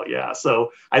wow. Yeah.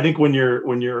 So I think when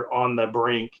you're on the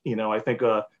brink, I think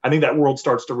that world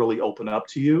starts to really open up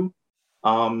to you.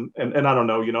 And I don't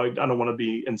know, I don't want to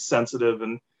be insensitive,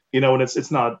 and and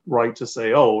it's not right to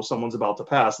say, "Oh, someone's about to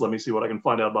pass. Let me see what I can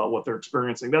find out about what they're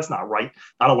experiencing." That's not right.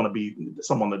 I don't want to be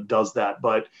someone that does that,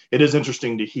 but it is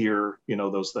interesting to hear,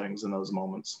 those things in those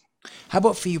moments. How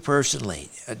about for you personally?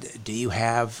 Do you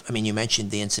have, you mentioned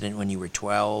the incident when you were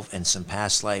 12 and some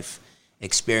past life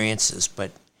experiences,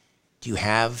 but do you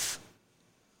have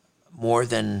more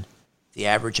than the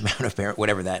average amount of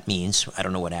whatever that means? I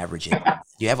don't know what average is.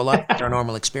 Do you have a lot of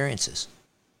paranormal experiences?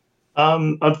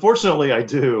 Unfortunately, I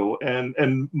do,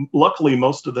 and luckily,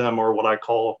 most of them are what I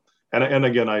call, and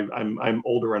again, I'm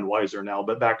older and wiser now,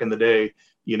 but back in the day,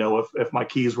 if my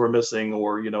keys were missing,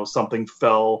 or something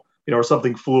fell or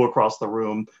something flew across the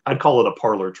room, I'd call it a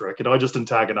parlor trick. I just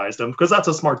antagonized him because that's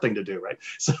a smart thing to do, right?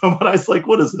 So, but I was like,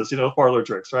 what is this? Parlor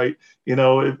tricks, right?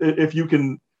 If you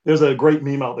can, there's a great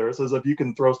meme out there. It says, if you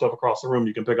can throw stuff across the room,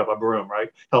 you can pick up a broom, right?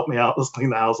 Help me out. Let's clean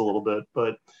the house a little bit.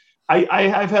 But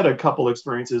I've had a couple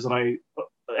experiences, and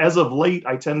as of late,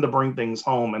 I tend to bring things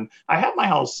home, and I have my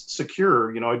house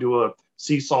secure. I do a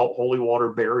sea salt holy water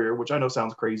barrier, which I know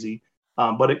sounds crazy,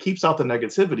 but it keeps out the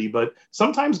negativity. But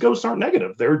sometimes ghosts aren't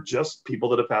negative. They're just people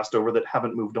that have passed over that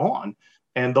haven't moved on,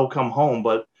 and they'll come home.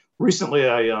 But recently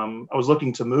I was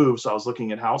looking to move, so I was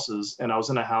looking at houses, and I was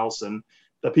in a house, and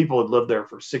the people had lived there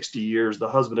for 60 years. The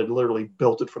husband had literally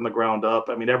built it from the ground up.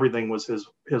 I mean, everything was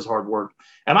his hard work.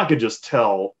 And I could just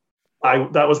tell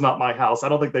that was not my house. I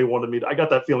don't think they wanted me to. I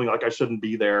got that feeling like I shouldn't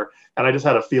be there. And I just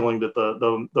had a feeling that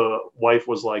the wife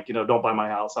was like, don't buy my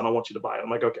house. I don't want you to buy it. I'm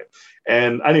like, okay.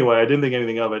 And anyway, I didn't think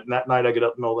anything of it. And that night I get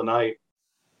up in the middle of the night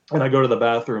and I go to the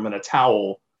bathroom, and a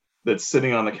towel that's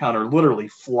sitting on the counter literally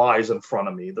flies in front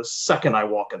of me the second I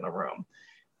walk in the room.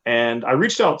 And I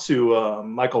reached out to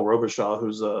Michael Robichaud,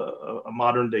 who's a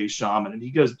modern day shaman, and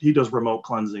he does remote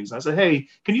cleansings. And I said, hey,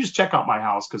 can you just check out my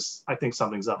house? Because I think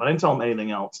something's up. I didn't tell him anything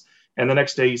else. And the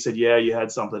next day he said, yeah, you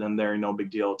had something in there. No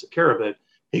big deal. I took care of it.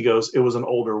 He goes, it was an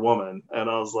older woman. And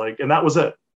I was like, and that was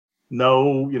it.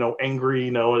 No,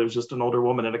 angry. No, it was just an older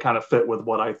woman. And it kind of fit with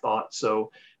what I thought.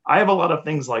 So I have a lot of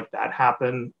things like that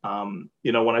happen. When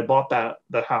I bought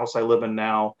that house I live in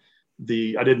now,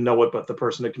 I didn't know it, but the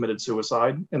person had committed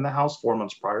suicide in the house 4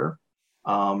 months prior.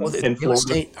 In real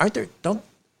estate,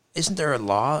 isn't there a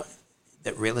law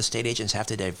that real estate agents have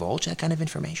to divulge that kind of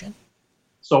information?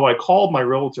 So I called my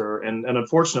realtor, and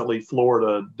unfortunately,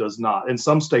 Florida does not. In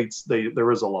some states,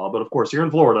 there is a law, but of course, here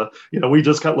in Florida, we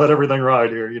just let everything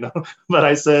ride here, But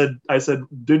I said,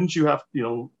 didn't you have,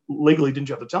 legally, didn't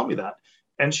you have to tell me that?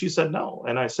 And she said no.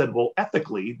 And I said, well,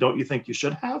 ethically, don't you think you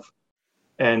should have?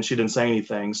 And she didn't say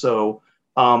anything. So,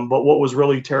 but what was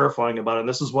really terrifying about it, and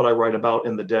this is what I write about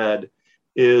in The Dead,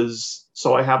 is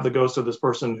so I have the ghost of this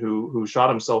person who shot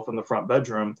himself in the front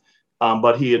bedroom,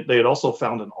 but they had also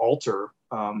found an altar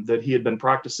that he had been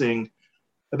practicing.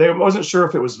 They wasn't sure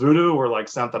if it was voodoo or like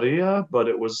Santeria, but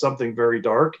it was something very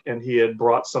dark, and he had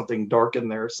brought something dark in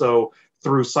there. So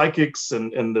through psychics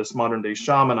and this modern day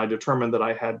shaman, I determined that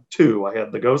I had two. I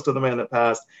had the ghost of the man that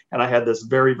passed, and I had this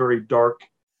very, very dark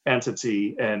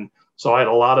entity. And so I had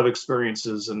a lot of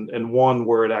experiences, and one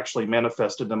where it actually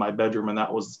manifested in my bedroom, and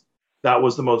that was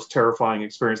the most terrifying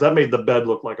experience. That made the bed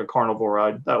look like a carnival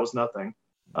ride. That was nothing.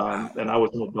 And I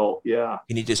was an adult. Yeah.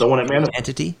 Can you just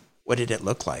entity? What did it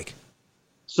look like?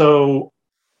 So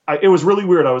it was really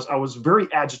weird. I was very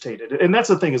agitated. And that's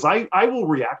the thing is I will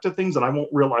react to things and I won't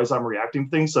realize I'm reacting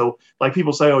to things. So like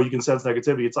people say, oh, you can sense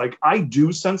negativity. It's like, I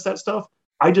do sense that stuff.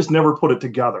 I just never put it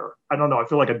together. I don't know. I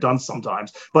feel like a dunce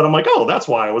sometimes, but I'm like, oh, that's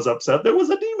why I was upset. There was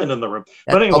a demon in the room.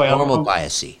 But anyway, normal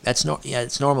biasy. It's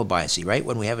normal biasy, right?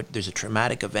 When there's a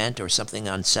traumatic event or something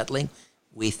unsettling,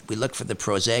 we look for the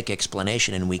prosaic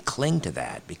explanation and we cling to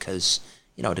that because,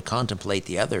 to contemplate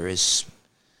the other is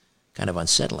kind of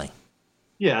unsettling.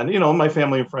 Yeah, and my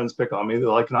family and friends pick on me. They're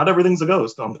like, not everything's a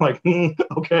ghost. I'm like,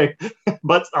 okay,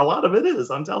 but a lot of it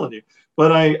is, I'm telling you.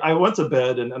 But I went to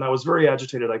bed and I was very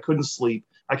agitated. I couldn't sleep.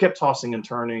 I kept tossing and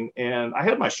turning, and I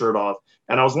had my shirt off,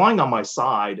 and I was lying on my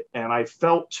side, and I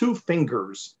felt two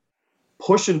fingers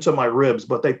push into my ribs,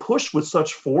 but they pushed with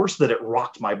such force that it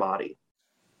rocked my body.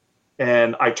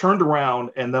 And I turned around,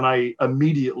 and then I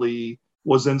immediately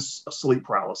was in sleep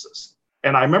paralysis.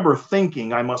 And I remember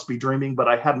thinking I must be dreaming, but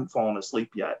I hadn't fallen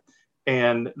asleep yet.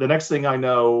 And the next thing I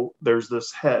know, there's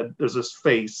this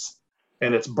face,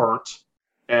 and it's burnt,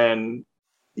 and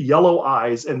yellow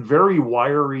eyes, and very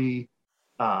wiry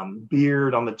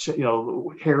beard on the chin,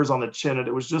 hairs on the chin. And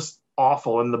it was just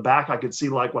awful. In the back, I could see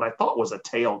like what I thought was a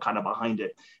tail kind of behind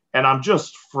it. And I'm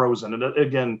just frozen. And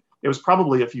again, it was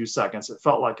probably a few seconds. It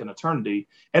felt like an eternity.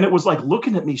 And it was like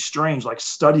looking at me strange, like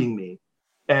studying me.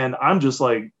 And I'm just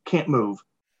like, can't move.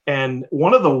 And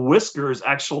one of the whiskers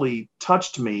actually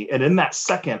touched me. And in that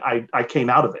second, I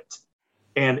came out of it.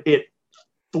 And it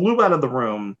flew out of the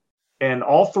room. And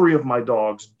all three of my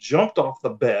dogs jumped off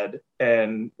the bed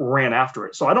and ran after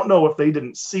it. So I don't know if they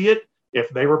didn't see it, if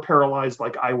they were paralyzed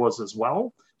like I was as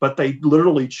well. But they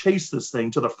literally chased this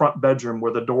thing to the front bedroom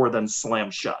where the door then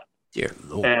slammed shut. Dear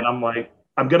Lord. And I'm like,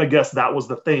 I'm going to guess that was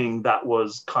the thing that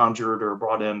was conjured or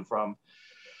brought in from.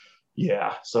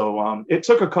 Yeah. So it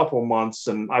took a couple months,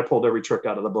 and I pulled every trick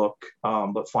out of the book.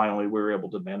 But finally, we were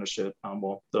able to banish it.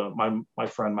 My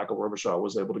friend Michael Robichaud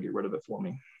was able to get rid of it for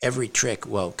me. Every trick.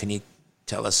 Well, can you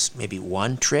tell us maybe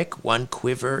one trick, one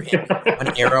quiver,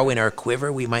 one arrow in our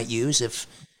quiver we might use if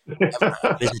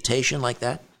Visitation like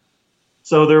that?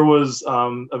 So there was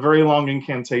a very long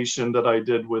incantation that I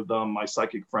did with my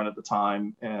psychic friend at the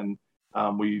time, and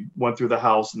we went through the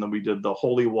house, and then we did the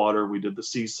holy water, we did the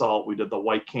sea salt, we did the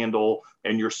white candle,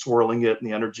 and you're swirling it, and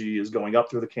the energy is going up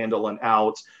through the candle and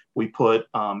out. We put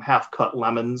half-cut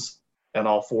lemons at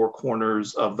all four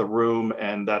corners of the room,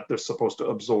 and that they're supposed to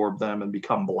absorb them and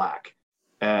become black.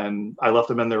 And I left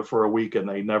them in there for a week, and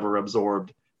they never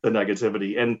absorbed the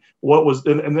negativity. And what was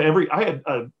and I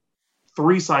had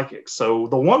three psychics. So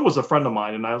the one was a friend of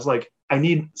mine, and I was like, I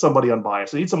need somebody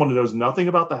unbiased. I need someone who knows nothing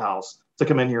about the house to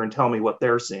come in here and tell me what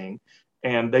they're seeing.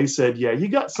 And they said, yeah, you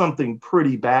got something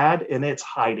pretty bad, and it's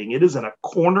hiding. It is in a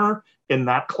corner in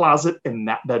that closet in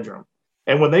that bedroom.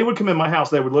 And when they would come in my house,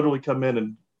 they would literally come in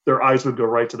and their eyes would go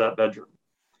right to that bedroom.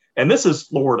 And this is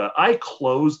Florida. I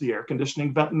closed the air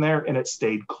conditioning vent in there, and it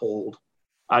stayed cold.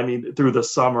 I mean, through the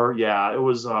summer, yeah, it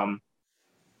was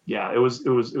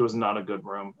it was not a good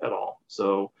room at all.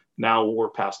 So now we're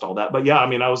past all that. But yeah, I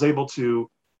mean, I was able to,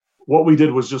 what we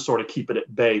did was just sort of keep it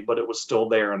at bay, but it was still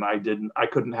there, and I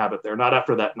couldn't have it there. Not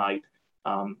after that night.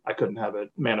 I couldn't have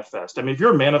it manifest. I mean, if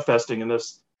you're manifesting in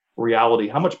this reality,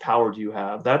 how much power do you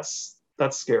have? That's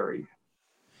scary.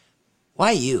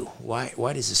 Why you?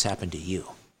 Why does this happen to you?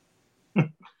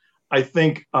 I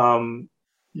think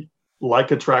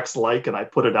like attracts like, and I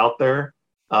put it out there.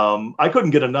 I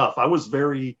couldn't get enough. I was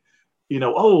very,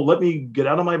 oh, let me get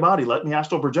out of my body. Let me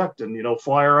astral project and,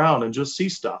 fly around and just see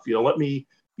stuff. Let me,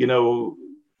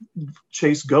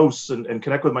 chase ghosts and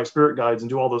connect with my spirit guides and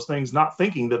do all those things, not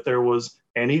thinking that there was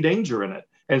any danger in it.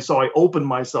 And so I opened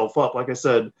myself up. Like I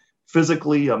said,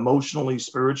 physically, emotionally,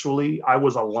 spiritually, I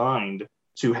was aligned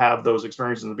to have those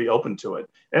experiences and be open to it.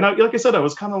 And like I said, I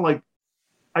was kind of like,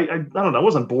 I don't know, I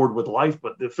wasn't bored with life,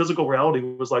 but the physical reality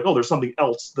was like, oh, there's something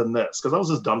else than this. Because I was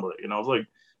just done with it. I was like,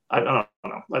 I don't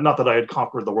know. Not that I had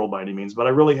conquered the world by any means, but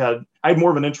I had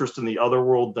more of an interest in the other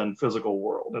world than physical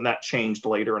world. And that changed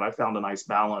later, and I found a nice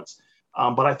balance.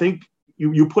 But I think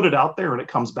you put it out there and it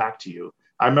comes back to you.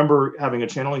 I remember having a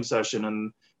channeling session,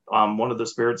 and one of the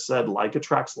spirits said, like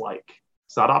attracts like.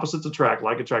 It's not opposites attract,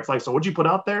 like attracts like. So what you put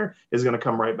out there is going to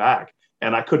come right back.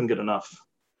 And I couldn't get enough.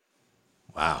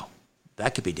 Wow.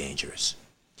 That could be dangerous.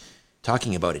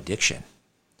 Talking about addiction,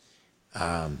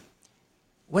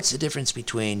 what's the difference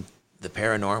between the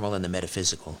paranormal and the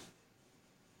metaphysical?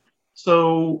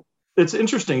 So it's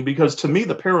interesting because to me,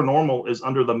 the paranormal is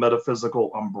under the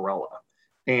metaphysical umbrella.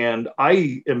 And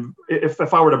I am,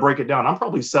 if I were to break it down, I'm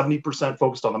probably 70%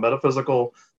 focused on the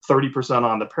metaphysical, 30%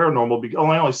 on the paranormal.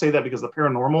 I only say that because the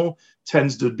paranormal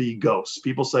tends to be ghosts.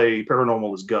 People say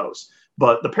paranormal is ghosts.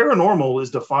 But the paranormal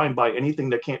is defined by anything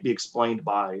that can't be explained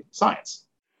by science,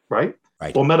 right?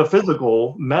 Right. Well,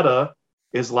 metaphysical, meta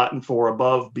is Latin for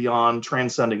above, beyond,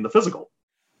 transcending the physical,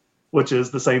 which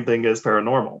is the same thing as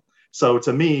paranormal. So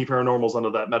to me, paranormal is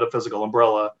under that metaphysical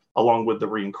umbrella, along with the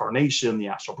reincarnation, the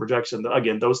astral projection.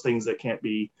 Again, those things that can't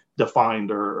be defined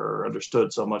or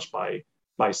understood so much by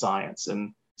science.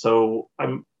 And so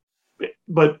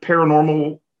but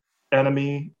paranormal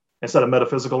enemy instead of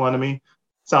metaphysical enemy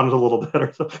sounded a little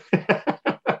better.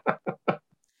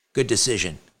 Good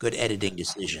decision. Good editing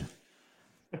decision.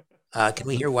 Can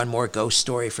we hear one more ghost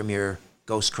story from your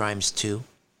Ghost Crimes 2?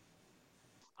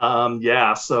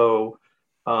 Yeah. So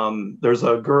there's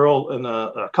a girl and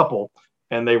a couple,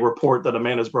 and they report that a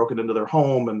man has broken into their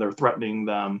home and they're threatening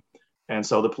them. And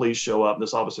so the police show up.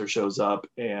 This officer shows up,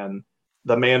 and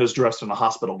the man is dressed in a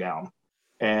hospital gown.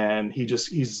 And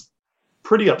he's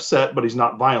pretty upset, but he's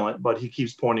not violent, but he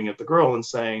keeps pointing at the girl and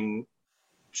saying,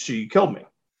 she killed me.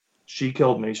 She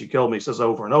killed me. She killed me. He says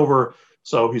over and over.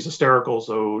 So he's hysterical.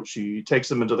 So she takes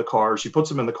him into the car. She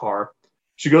puts him in the car.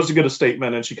 She goes to get a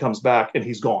statement, and she comes back, and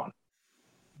he's gone.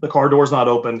 The car door's not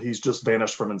open. He's just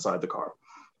vanished from inside the car.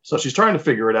 So she's trying to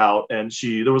figure it out. And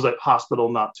there was a hospital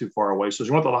not too far away. So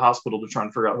she went to the hospital to try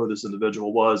and figure out who this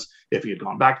individual was, if he had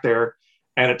gone back there.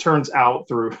 And it turns out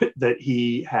that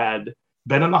he had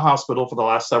been in the hospital for the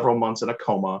last several months in a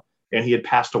coma, and he had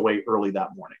passed away early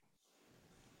that morning.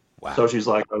 Wow. So she's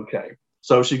like, okay.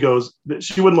 So she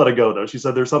wouldn't let it go though. She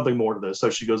said, there's something more to this. So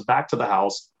she goes back to the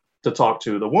house to talk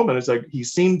to the woman. It's like, he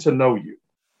seemed to know you,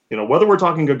 whether we're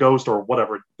talking a ghost or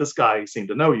whatever, this guy seemed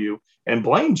to know you and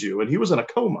blamed you. And he was in a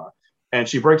coma. And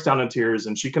she breaks down in tears,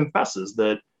 and she confesses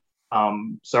that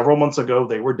several months ago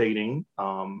they were dating.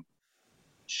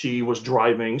 She was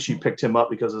driving. She picked him up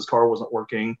because his car wasn't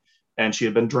working, and she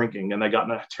had been drinking, and they got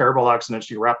in a terrible accident.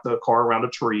 She wrapped the car around a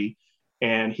tree,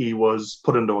 and he was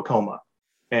put into a coma.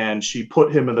 And she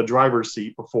put him in the driver's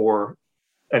seat before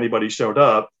anybody showed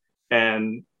up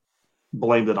and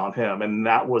blamed it on him. And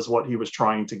that was what he was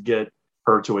trying to get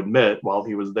her to admit while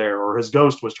he was there, or his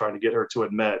ghost was trying to get her to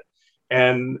admit.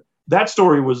 And that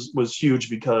story was huge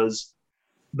because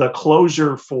the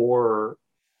closure for,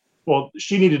 well,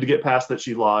 she needed to get past that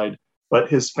she lied, but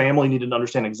his family needed to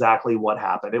understand exactly what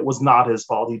happened. It was not his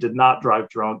fault. He did not drive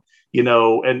drunk, you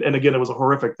know, and again, it was a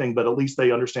horrific thing, but at least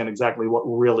they understand exactly what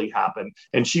really happened.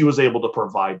 And she was able to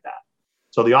provide that.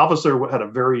 So the officer had a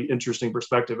very interesting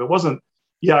perspective. It wasn't,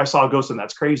 yeah, I saw a ghost and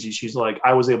that's crazy. She's like,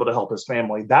 I was able to help his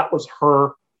family. That was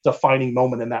her defining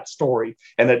moment in that story.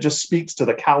 And that just speaks to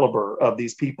the caliber of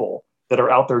these people that are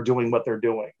out there doing what they're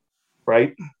doing.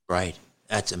 Right? Right.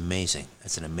 That's amazing.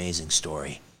 That's an amazing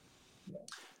story.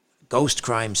 Ghost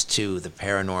Crimes 2, The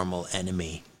Paranormal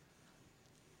Enemy.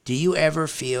 Do you ever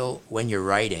feel when you're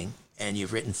writing, and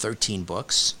you've written 13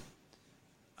 books,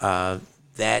 that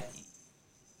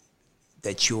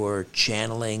you're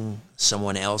channeling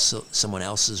someone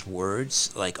else's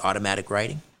words, like automatic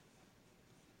writing?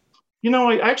 You know,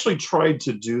 I actually tried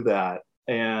to do that,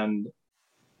 and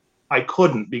I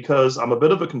couldn't because I'm a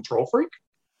bit of a control freak.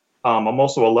 I'm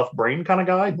also a left brain kind of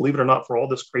guy. Believe it or not, for all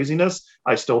this craziness,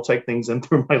 I still take things in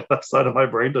through my left side of my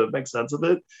brain to make sense of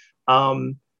it.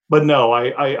 But no,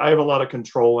 I have a lot of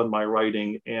control in my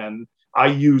writing, and I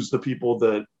use the people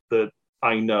that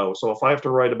I know. So if I have to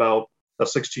write about a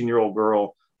 16-year-old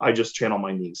girl, I just channel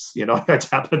my niece. You know, I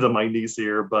tap into my niece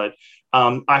here. But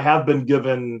I have been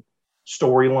given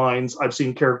storylines. I've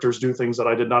seen characters do things that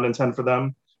I did not intend for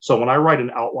them. So when I write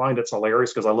an outline, it's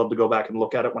hilarious because I love to go back and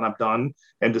look at it when I'm done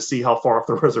and to see how far off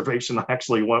the reservation I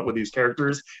actually went with these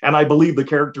characters. And I believe the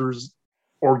characters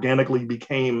organically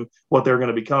became what they're going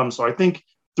to become. So I think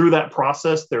through that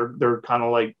process, they're kind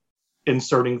of like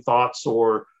inserting thoughts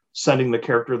or sending the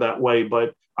character that way.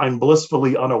 But I'm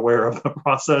blissfully unaware of the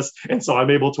process. And so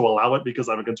I'm able to allow it because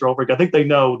I'm a control freak. I think they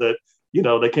know that, you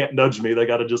know, they can't nudge me. They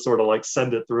got to just sort of like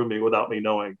send it through me without me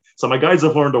knowing. So my guides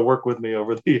have learned to work with me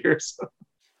over the years.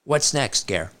 What's next,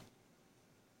 Gare?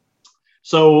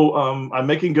 So I'm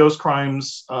making Ghost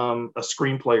Crimes a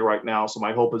screenplay right now. So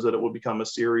my hope is that it will become a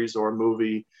series or a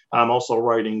movie. I'm also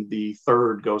writing the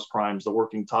third Ghost Crimes. The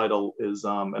working title is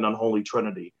An Unholy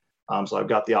Trinity. So I've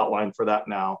got the outline for that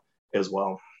now as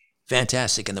well.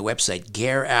 Fantastic. And the website,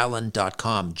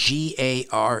 gareallen.com,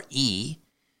 G-A-R-E,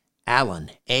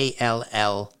 Allen,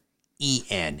 A-L-L-E-N,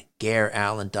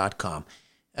 gareallen.com.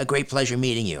 A great pleasure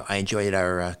meeting you. I enjoyed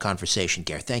our conversation,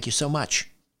 Gare. Thank you so much.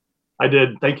 I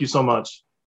did. Thank you so much.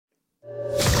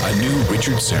 A new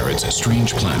Richard Syrett's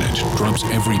Strange Planet drops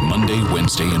every Monday,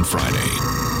 Wednesday, and Friday.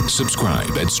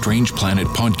 Subscribe at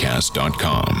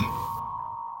strangeplanetpodcast.com.